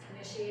dynamics,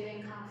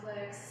 initiating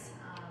conflicts,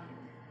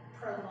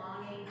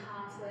 prolonging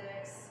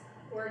conflicts,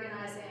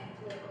 organizing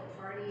political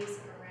parties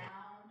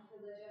around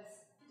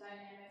religious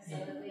dynamics so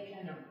that they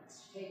can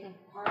take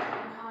part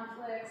in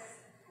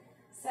conflicts.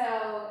 So,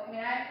 I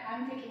mean,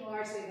 I'm thinking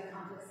largely of the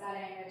conflict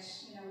setting,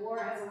 which, you know,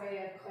 war has a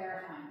way of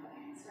clarifying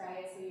things,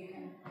 right? So you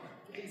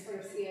can sort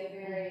of see it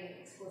very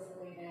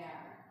explicitly there.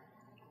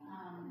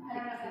 I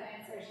don't know if that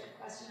answers your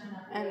question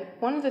enough. And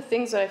one of the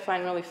things that I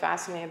find really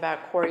fascinating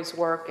about Corri's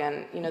work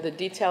and, you know, the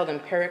detailed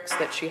empirics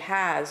that she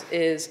has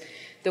is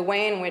the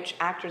way in which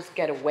actors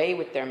get away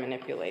with their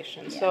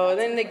manipulation. Yeah, so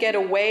then they get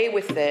away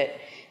with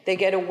it. They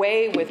get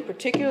away with,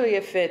 particularly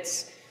if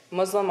it's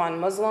Muslim on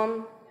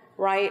Muslim,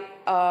 right,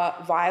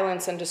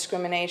 violence and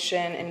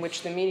discrimination in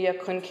which the media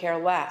couldn't care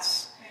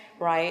less,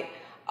 right?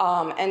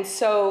 And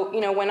so,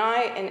 you know, when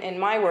in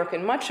my work,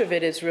 and much of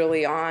it is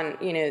really on,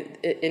 you know,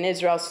 in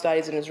Israel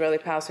studies and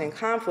Israeli-Palestinian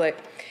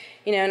conflict,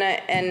 you know,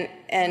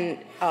 and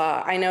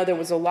I know there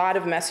was a lot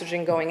of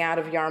messaging going out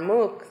of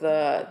Yarmouk,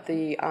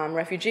 the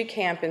refugee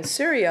camp in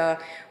Syria,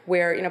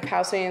 where, you know,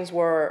 Palestinians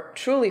were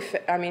truly,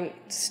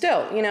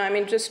 still, you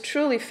know, just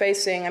truly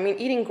facing,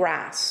 eating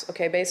grass,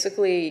 okay,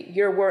 basically, and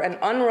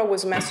UNRWA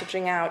was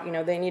messaging out, you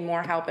know, they need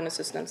more help and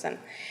assistance, and,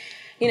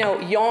 you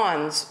know,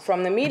 yawns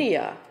from the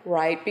media,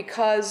 right?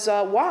 Because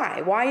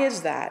why? Why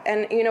is that?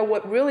 And, you know,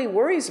 what really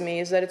worries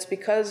me is that it's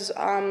because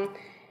a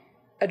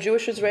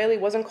Jewish Israeli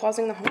wasn't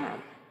causing the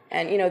harm.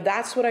 And, you know,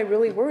 that's what I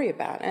really worry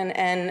about.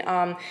 And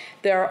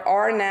there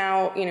are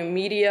now, you know,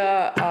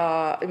 media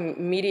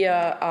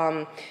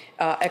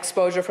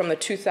exposure from the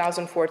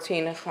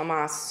 2014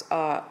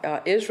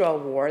 Hamas-Israel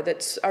war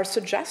that are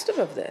suggestive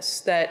of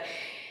this, that,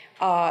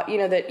 you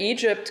know, that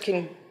Egypt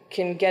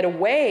can get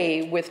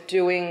away with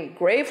doing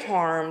grave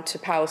harm to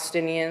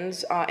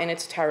Palestinians in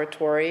its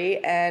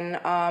territory, and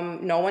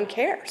no one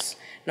cares.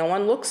 No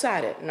one looks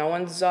at it. No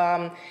one's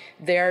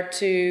there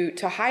to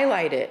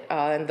highlight it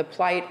and the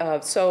plight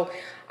of. So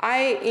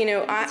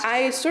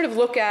I sort of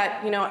look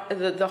at, you know,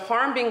 the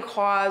harm being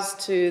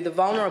caused to the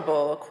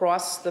vulnerable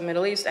across the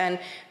Middle East and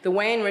the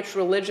way in which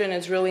religion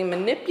is really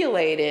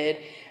manipulated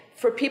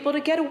for people to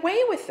get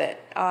away with it.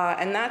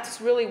 And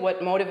that's really what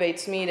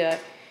motivates me to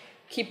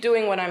keep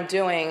doing what I'm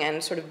doing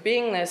and sort of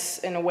being this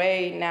in a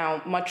way now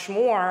much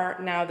more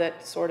now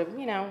that sort of,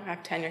 you know, I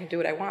have tenure, I can do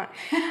what I want.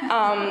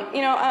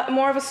 You know,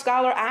 more of a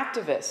scholar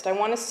activist. I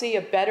want to see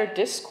a better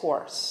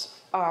discourse,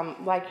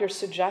 like you're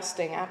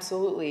suggesting,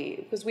 absolutely,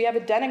 because we have a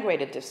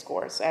denigrated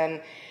discourse.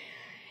 And,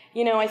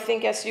 you know, I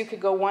think SU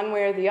could go one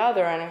way or the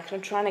other, and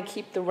I'm trying to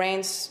keep the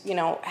reins, you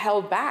know,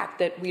 held back,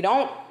 that we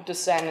don't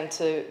descend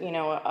into, you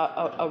know,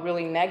 a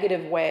really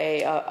negative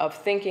way of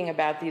thinking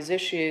about these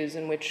issues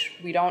in which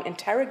we don't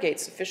interrogate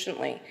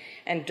sufficiently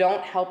and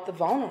don't help the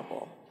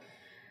vulnerable.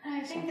 And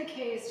I think the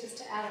case, just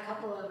to add a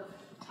couple of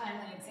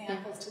timely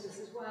examples to this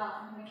as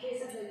well, in the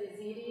case of the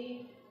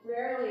Yazidi,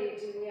 rarely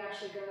do we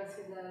actually go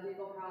through the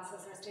legal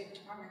process, our State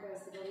Department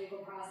goes through the legal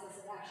process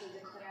of actually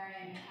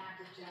declaring an act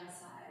of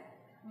genocide.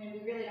 I mean,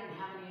 we really don't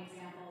have any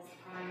examples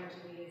prior to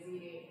the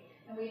Yazidi.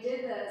 And we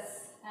did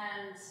this,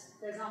 and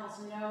there's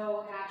almost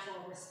no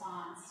actual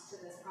response to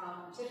this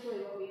problem.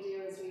 Typically what we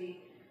do is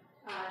we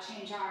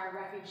change our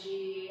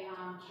refugee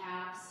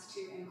caps to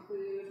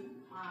include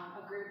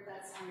a group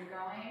that's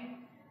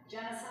undergoing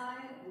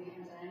genocide. We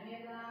haven't done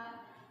any of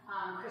that.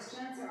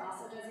 Christians are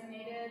also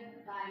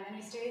designated by many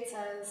states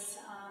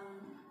as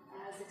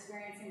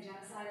experiencing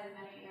genocide in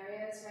many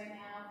areas right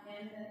now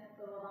in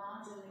the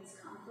Levant and these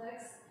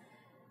conflicts.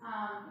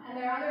 And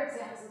there are other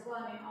examples as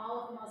well. I mean,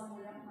 all of the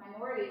Muslim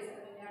minorities that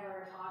we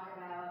never talk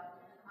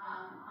about,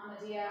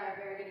 Ahmadiyya are a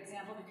very good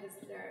example because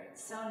they're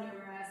so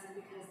numerous and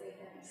because they've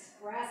been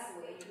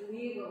expressly,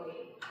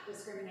 legally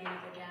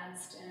discriminated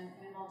against in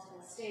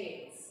multiple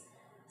states.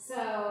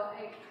 So,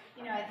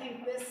 I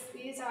think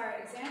these are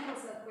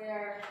examples of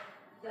where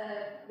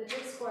the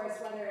discourse,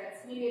 whether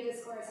it's media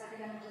discourse,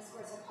 academic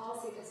discourse, or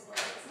policy discourse,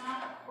 it's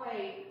not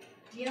quite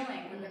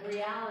dealing with the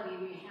reality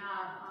we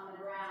have on the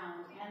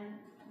ground. And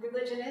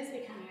religion is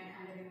becoming a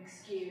kind of an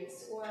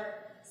excuse,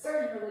 or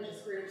certain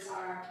religious groups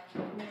are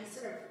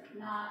sort of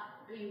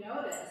not being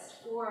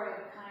noticed for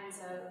the kinds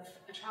of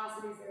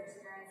atrocities they're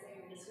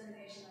experiencing, the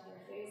discrimination that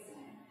they're facing.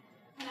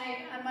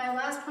 And on my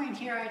last point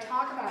here, I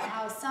talk about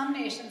how some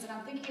nations, and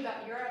I'm thinking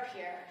about Europe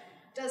here,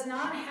 does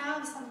not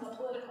have some of the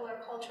political or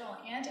cultural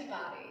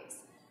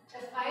antibodies to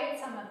fight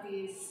some of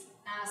these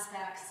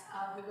aspects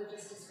of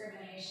religious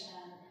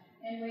discrimination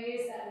in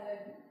ways that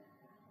would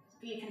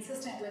be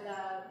consistent with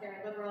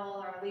their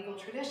liberal or legal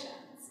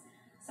traditions.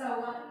 So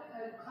one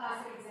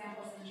classic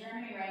example is in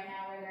Germany right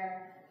now,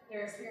 where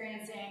they're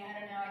experiencing, I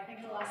don't know, I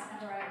think the last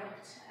number I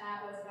looked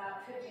at was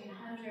about 1,500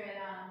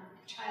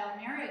 child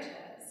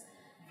marriages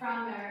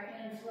from their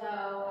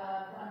inflow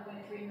of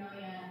 1.3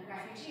 million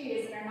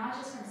refugees that are not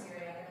just from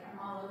Syria, they're from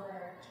all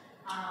over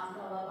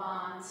the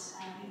Levant,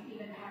 and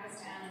even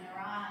Pakistan and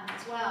Iran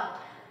as well.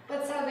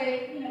 But so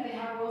they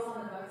have rules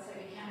on the books that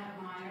you can't have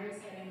minors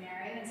getting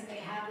married, and so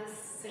they have this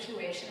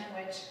situation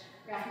in which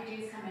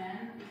refugees come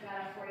in, you've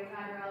got a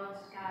 45-year-old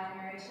guy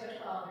married to a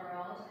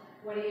 12-year-old,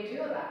 what do you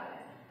do about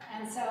it?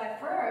 And so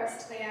at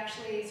first, they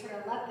actually sort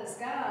of let this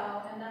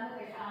go, and then what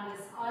they found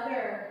is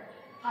other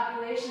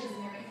populations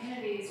in their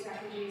communities,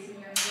 refugees and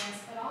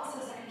immigrants, but also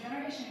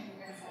second-generation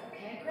immigrants said,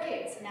 okay,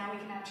 great, so now we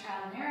can have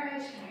child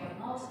marriage, can we have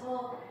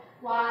multiple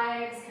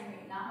wives, can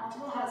we, not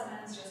multiple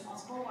husbands, just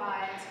multiple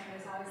wives, and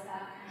there's always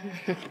that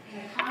kind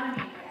of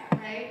economy there,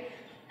 right?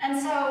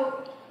 And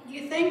so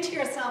you think to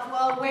yourself,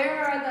 well,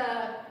 where are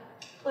the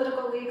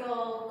political,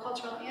 legal,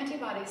 cultural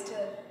antibodies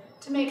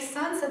to make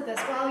sense of this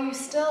while you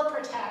still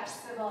protect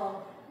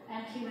civil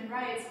and human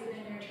rights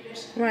within your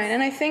tradition? Right,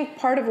 and I think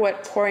part of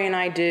what Corri and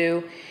I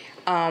do,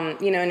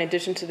 in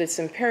addition to this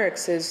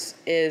empirics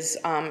is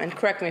and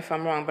correct me if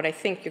I'm wrong, but I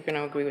think you're going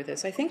to agree with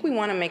this, I think we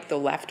want to make the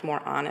left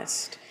more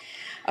honest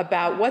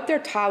about what they're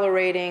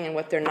tolerating and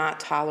what they're not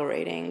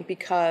tolerating,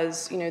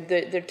 because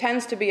there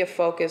tends to be a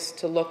focus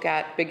to look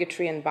at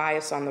bigotry and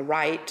bias on the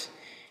right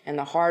and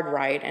the hard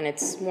right, and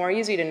it's more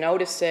easy to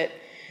notice it.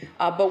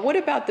 But what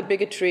about the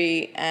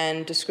bigotry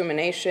and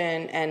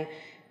discrimination and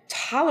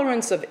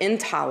tolerance of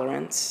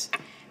intolerance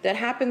that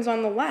happens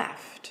on the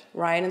left,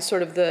 right? And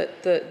sort of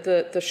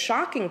the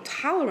shocking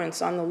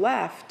tolerance on the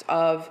left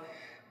of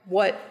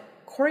what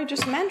Corri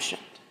just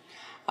mentioned.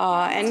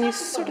 And you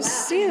sort of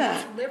see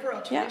that.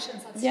 Liberal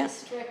traditions, that's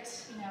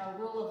strict,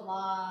 rule of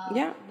law,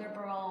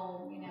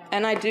 liberal,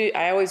 And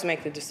I always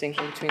make the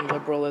distinction between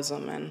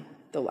liberalism and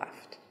the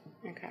left.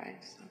 Okay.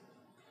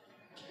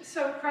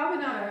 So probably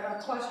not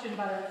a question,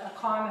 but a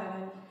comment.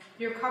 And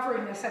you're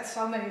covering this at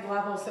so many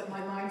levels that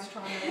my mind's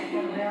trying to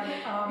get around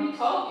it. We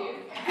told you.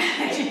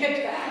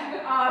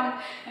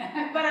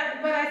 But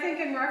I think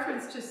in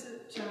reference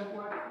to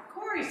what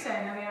Corri's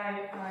saying, I mean,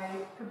 I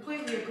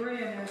completely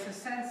agree, and there's a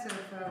sense of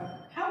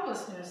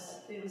helplessness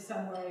in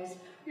some ways.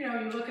 You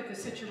look at the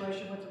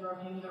situation with the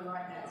Rohingya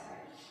right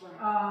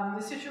now.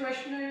 The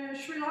situation in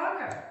Sri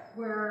Lanka,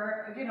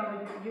 where,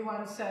 the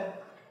UN said,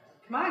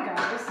 come on,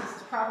 guys, this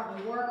is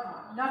probably work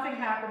on. Nothing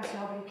happens,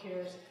 nobody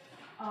cares.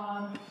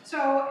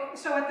 So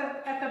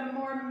at the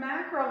more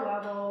macro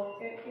level,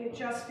 it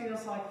just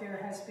feels like there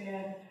has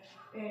been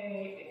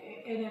an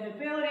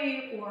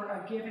inability or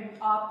a giving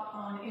up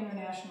on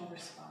international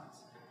response.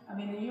 I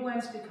mean, the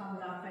UN's become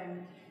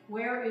nothing.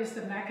 Where is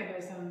the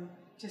mechanism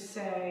to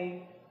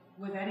say,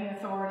 with any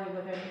authority,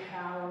 with any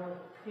power,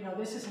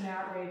 this is an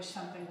outrage,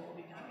 something will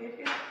be done?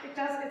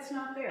 It's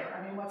not there.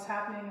 I mean, what's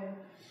happening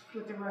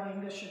with the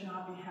Rohingya should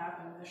not be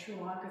happening. The Sri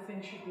Lanka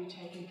thing should be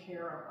taken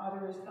care of.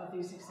 Others of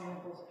these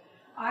examples,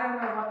 I don't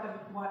know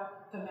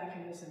what the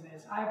mechanism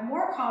is. I have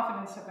more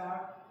confidence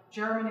about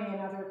Germany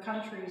and other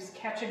countries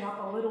catching up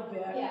a little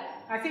bit. Yeah.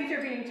 I think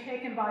they're being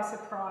taken by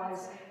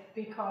surprise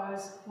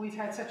because we've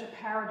had such a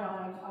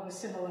paradigm of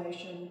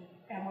assimilation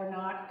and we're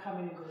not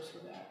coming to grips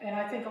with that. And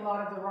I think a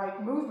lot of the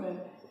right movement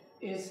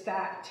is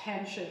that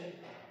tension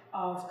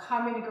of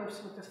coming to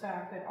grips with the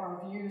fact that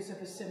our views of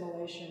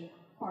assimilation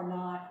are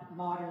not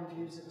modern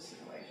views of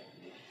assimilation.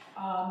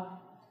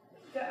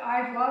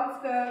 I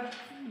love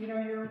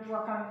your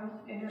work on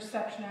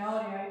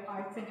intersectionality.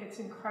 I think it's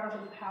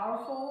incredibly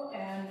powerful,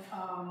 and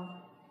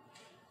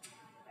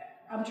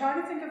I'm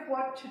trying to think of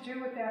what to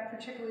do with that,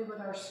 particularly with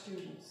our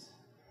students.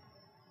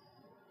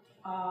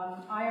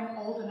 I am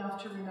old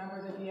enough to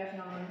remember the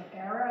Vietnam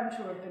era and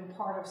to have been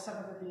part of some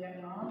of the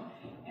Vietnam,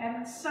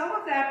 and some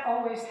of that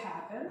always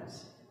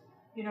happens.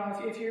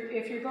 If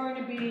you're going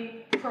to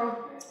be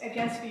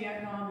against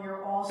Vietnam,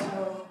 you're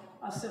also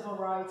a civil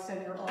rights, and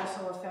you're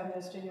also a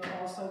feminist, and you're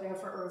also there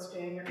for Earth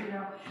Day,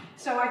 and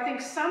So I think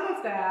some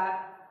of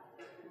that,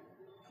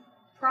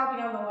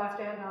 probably on the left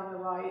and on the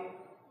right,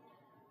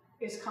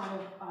 is kind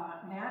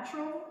of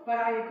natural. But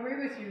I agree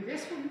with you.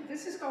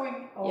 This is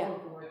going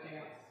overboard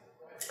there.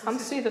 Come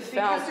see the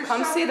film.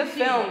 Come see the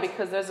film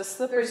because there's a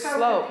slippery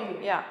slope.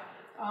 Yeah.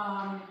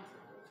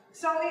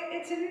 So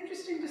it's an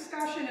interesting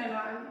discussion, and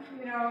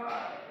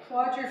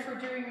applaud you for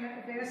doing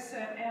this,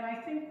 and I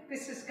think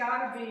this has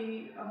got to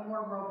be a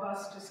more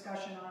robust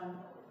discussion on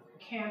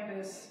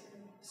campus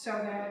so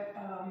that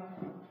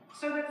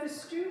the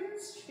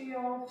students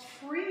feel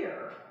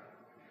freer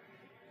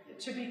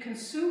to be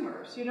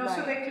consumers, you know,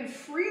 so they can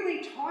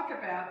freely talk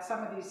about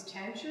some of these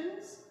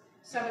tensions,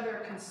 some of their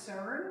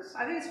concerns.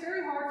 I think it's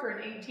very hard for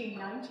an 18,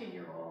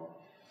 19-year-old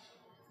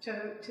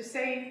to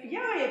say,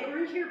 yeah, I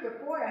agree here,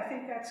 but boy, I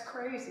think that's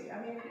crazy. I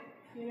mean,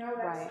 you know,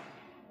 that's,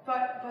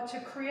 but to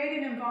create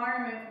an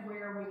environment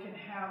where we can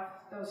have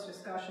those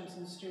discussions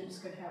and students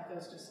can have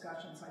those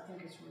discussions, I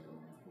think is really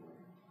important.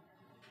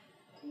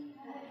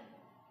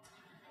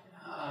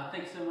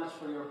 Thanks so much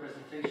for your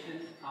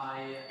presentation.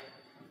 I'd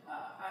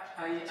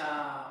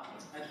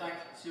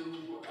like to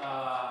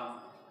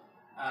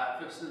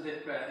focus on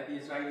the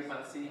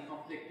Israeli-Palestinian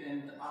conflict,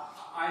 and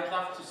I'd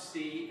love to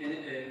see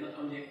not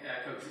only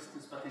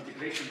coexistence but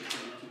integration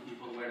between the two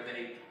people, where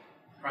they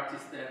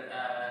practice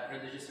their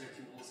religious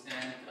rituals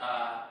and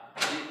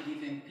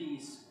live in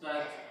peace.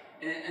 But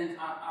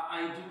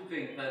I do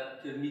think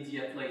that the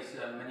media plays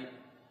a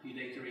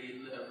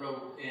manipulatory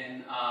role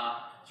in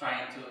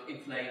trying to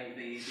inflame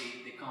the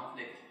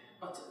conflict.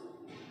 But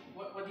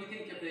what do you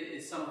think of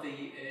some of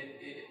the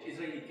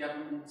Israeli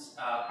government's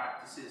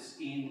practices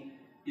in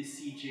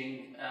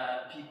besieging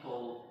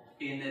people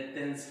in a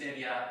dense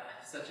area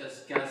such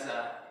as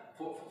Gaza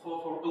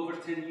for over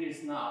 10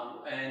 years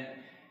now, and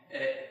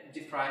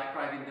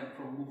depriving them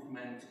from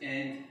movement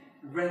and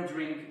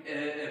rendering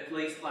a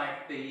place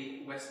like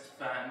the West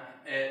Bank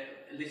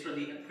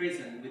literally a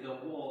prison with a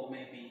wall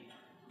maybe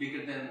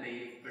bigger than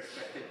the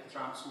perspective of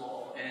Trump's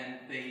wall and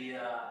the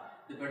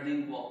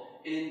Berlin Wall,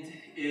 and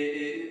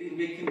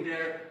making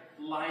their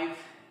life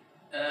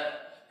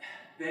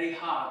very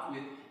hard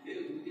with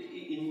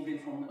in moving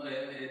from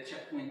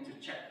checkpoint to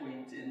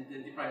checkpoint and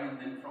depriving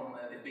them from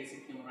the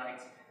basic human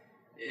rights.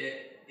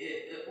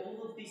 All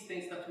of these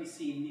things that we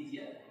see in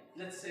media,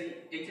 let's say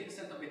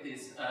 80% of it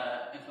is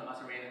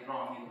inflammatory and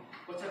wrong. And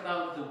what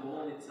about the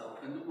wall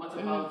itself? And what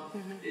about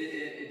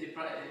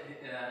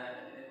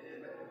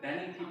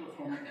banning people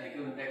from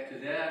going back to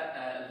their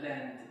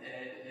land,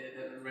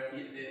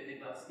 the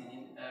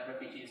Palestinian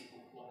refugees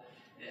for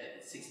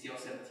 60 or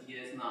 70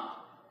 years now?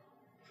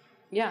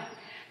 Yeah,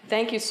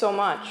 thank you so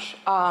much.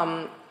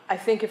 I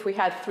think if we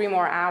had 3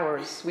 more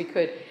hours, we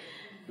could.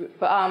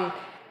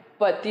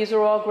 But these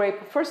are all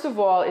great. First of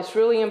all, it's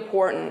really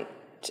important,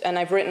 and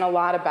I've written a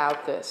lot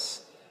about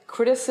this.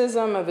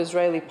 Criticism of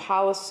Israeli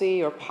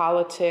policy or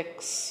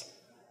politics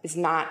is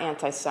not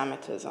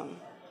anti-Semitism.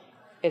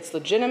 It's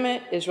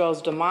legitimate.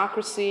 Israel's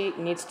democracy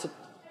needs to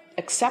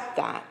accept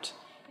that.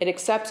 It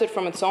accepts it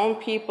from its own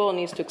people, it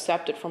needs to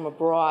accept it from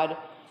abroad.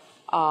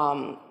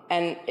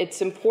 And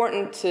it's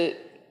important to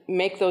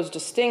make those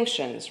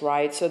distinctions,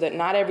 right? So that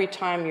not every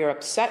time you're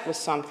upset with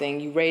something,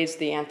 you raise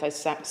the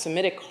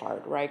anti-Semitic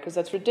card, right? Because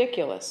that's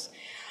ridiculous.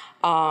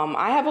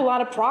 I have a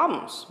lot of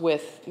problems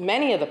with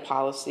many of the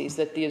policies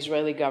that the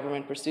Israeli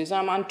government pursues.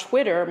 I'm on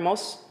Twitter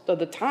most of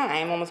the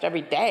time, almost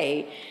every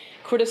day,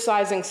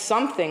 criticizing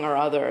something or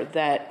other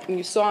that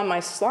you saw on my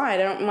slide.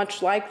 I don't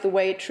much like the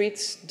way it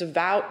treats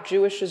devout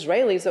Jewish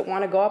Israelis that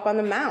want to go up on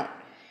the Mount.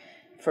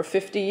 For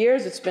 50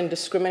 years, it's been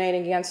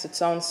discriminating against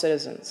its own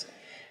citizens.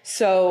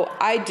 So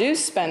I do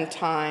spend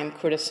time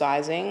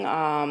criticizing.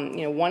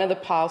 One of the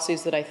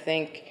policies that I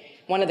think,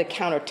 one of the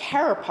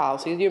counter-terror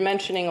policies, you're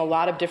mentioning a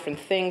lot of different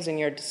things in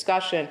your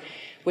discussion,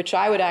 which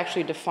I would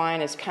actually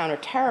define as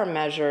counter-terror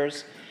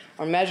measures,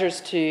 or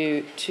measures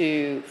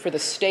for the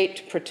state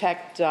to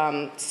protect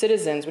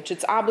citizens, which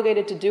it's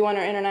obligated to do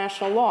under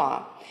international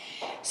law.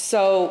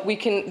 So we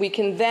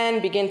can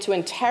then begin to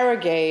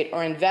interrogate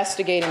or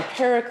investigate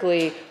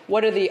empirically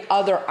what are the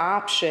other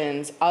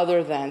options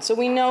other than. So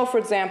we know, for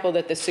example,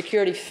 that the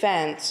security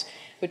fence,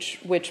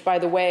 which by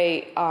the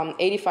way,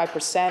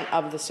 85%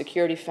 of the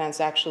security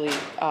fence actually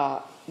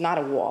not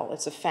a wall,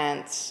 it's a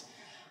fence,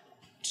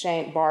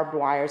 chain, barbed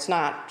wire. It's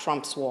not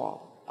Trump's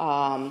wall.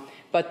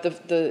 But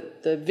the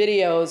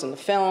videos and the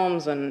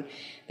films and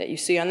that you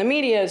see on the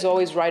media is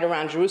always right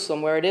around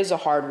Jerusalem, where it is a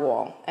hard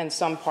wall, and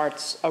some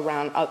parts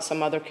around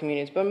some other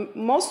communities. But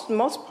most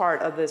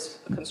part of this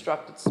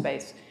constructed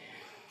space.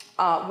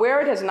 Where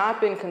it has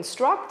not been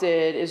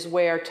constructed is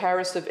where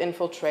terrorists have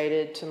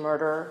infiltrated to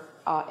murder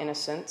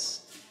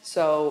innocents.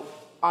 So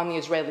on the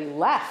Israeli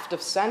left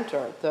of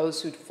center,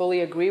 those who fully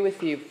agree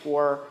with you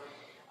for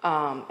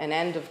an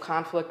end of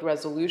conflict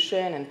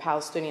resolution and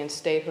Palestinian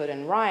statehood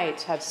and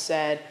rights have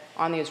said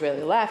on the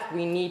Israeli left,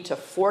 we need to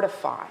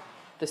fortify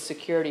the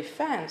security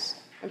fence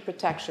and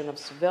protection of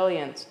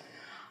civilians.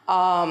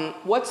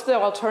 What's the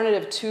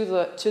alternative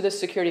to the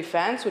security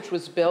fence, which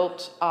was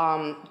built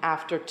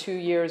after 2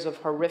 years of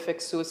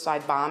horrific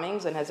suicide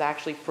bombings and has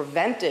actually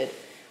prevented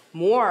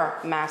more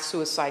mass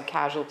suicide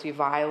casualty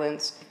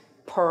violence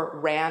per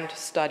RAND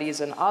studies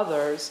and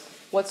others?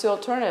 What's the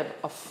alternative?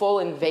 A full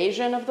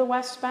invasion of the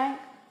West Bank?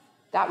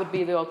 That would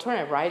be the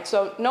alternative, right?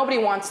 So nobody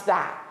wants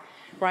that,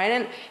 right?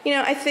 And,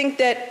 I think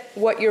that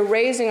what you're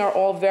raising are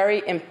all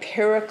very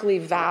empirically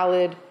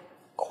valid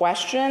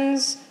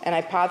questions and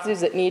hypotheses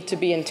that need to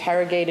be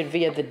interrogated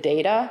via the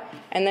data,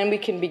 and then we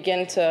can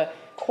begin to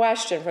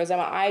question. For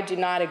example, I do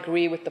not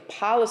agree with the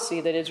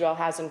policy that Israel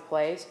has in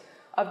place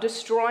of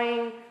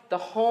destroying the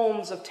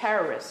homes of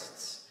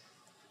terrorists.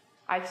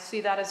 I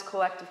see that as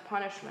collective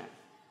punishment.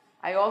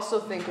 I also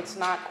think it's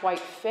not quite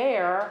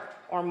fair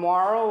or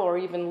moral or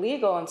even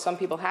legal, and some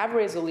people have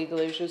raised the legal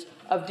issues,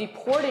 of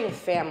deporting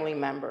family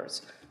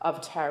members of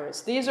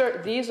terrorists. These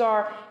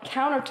are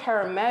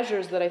counter-terror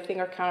measures that I think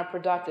are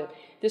counterproductive.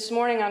 This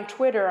morning on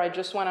Twitter, I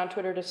just went on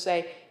Twitter to say,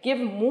 give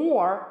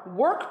more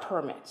work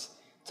permits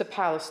to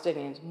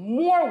Palestinians,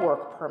 more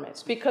work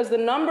permits, because the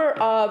number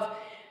of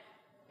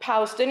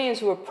Palestinians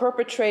who have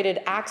perpetrated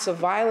acts of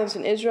violence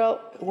in Israel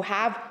who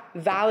have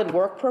valid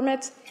work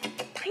permits,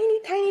 tiny,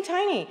 tiny,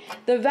 tiny.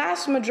 The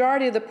vast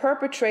majority of the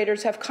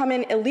perpetrators have come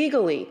in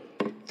illegally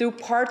through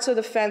parts of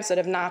the fence that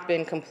have not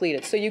been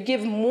completed. So you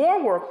give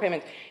more work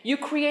permits, you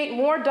create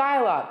more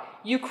dialogue,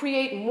 you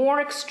create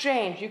more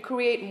exchange, you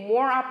create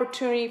more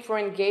opportunity for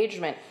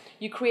engagement,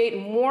 you create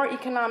more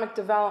economic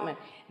development.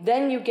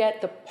 Then you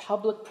get the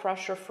public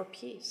pressure for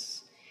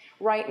peace.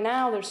 Right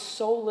now, there's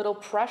so little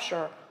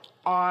pressure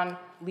on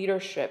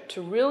leadership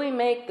to really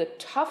make the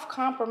tough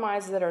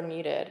compromises that are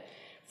needed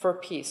for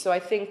peace. So I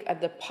think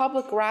at the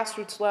public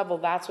grassroots level,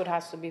 that's what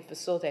has to be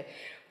facilitated.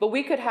 But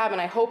we could have,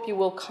 and I hope you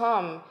will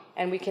come,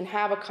 and we can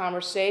have a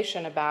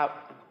conversation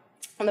about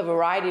the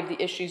variety of the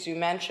issues you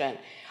mentioned,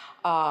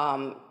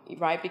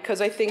 right?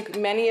 Because I think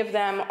many of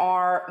them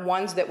are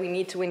ones that we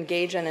need to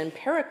engage in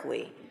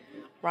empirically,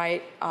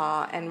 right?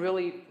 And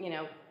really,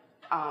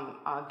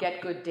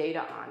 get good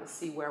data on to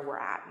see where we're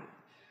at.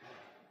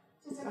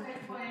 Just a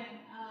quick point,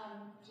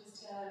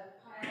 just to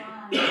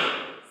pile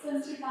on.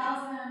 Since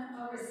 2000,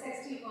 over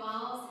 60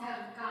 walls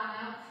have gone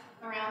up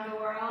around the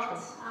world.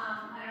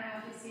 I don't know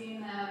if you've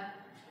seen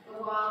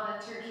the wall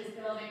that Turkey's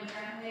building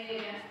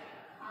currently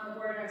on the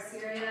border of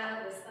Syria,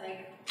 this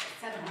like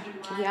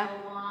 700-mile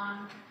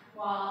long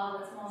wall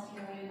that's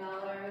multi-million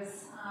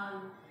dollars.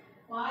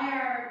 Why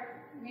are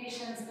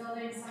nations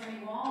building so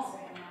many walls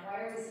right now?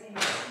 Why are we seeing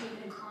a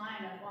steep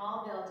incline of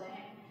wall building?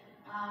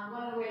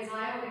 One of the ways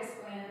I would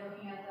explain it,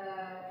 looking at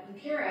the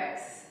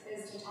empirics,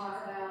 is to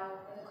talk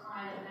about the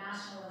decline of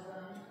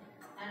nationalism,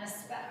 and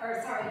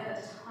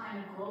the decline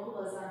of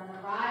globalism and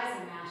the rise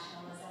of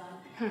nationalism,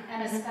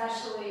 and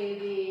especially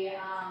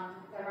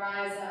the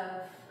rise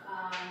of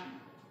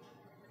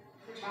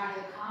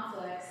protracted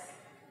conflicts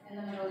in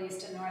the Middle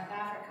East and North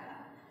Africa.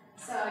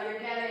 So you're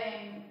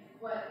getting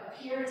what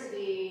appear to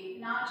be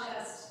not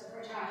just the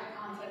protracted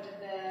conflict of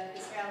the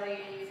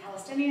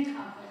Israeli-Palestinian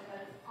conflict,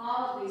 but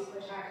all of these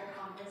protracted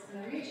conflicts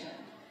in the region.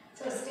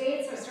 So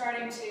states are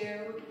starting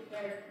to,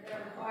 they're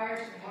required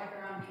to protect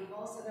their own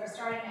people, so they're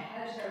starting to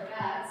hedge their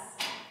bets,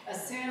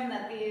 assume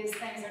that these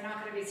things are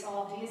not going to be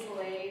solved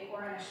easily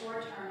or in a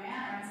short-term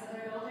manner, and so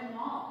they're building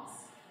walls,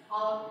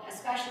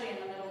 especially in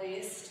the Middle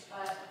East.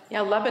 But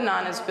yeah,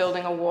 Lebanon is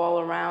building a wall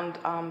around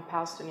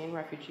Palestinian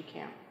refugee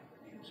camp.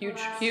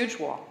 Huge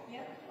wall.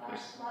 Yep,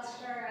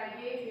 last year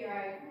I gave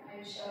here,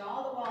 I showed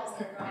all the walls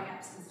that are going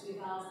up since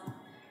 2000.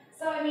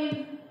 So, I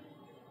mean,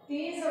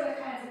 these are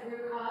the kinds of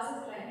root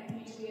causes that I think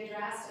need to be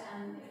addressed,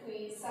 and if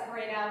we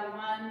separate out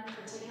one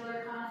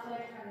particular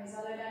conflict from these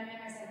other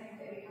dynamics, I think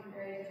they become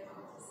very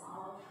difficult to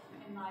solve,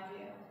 in my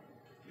view.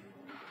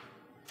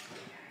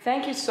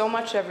 Thank you so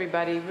much,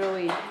 everybody,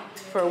 really,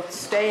 for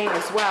staying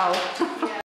as well.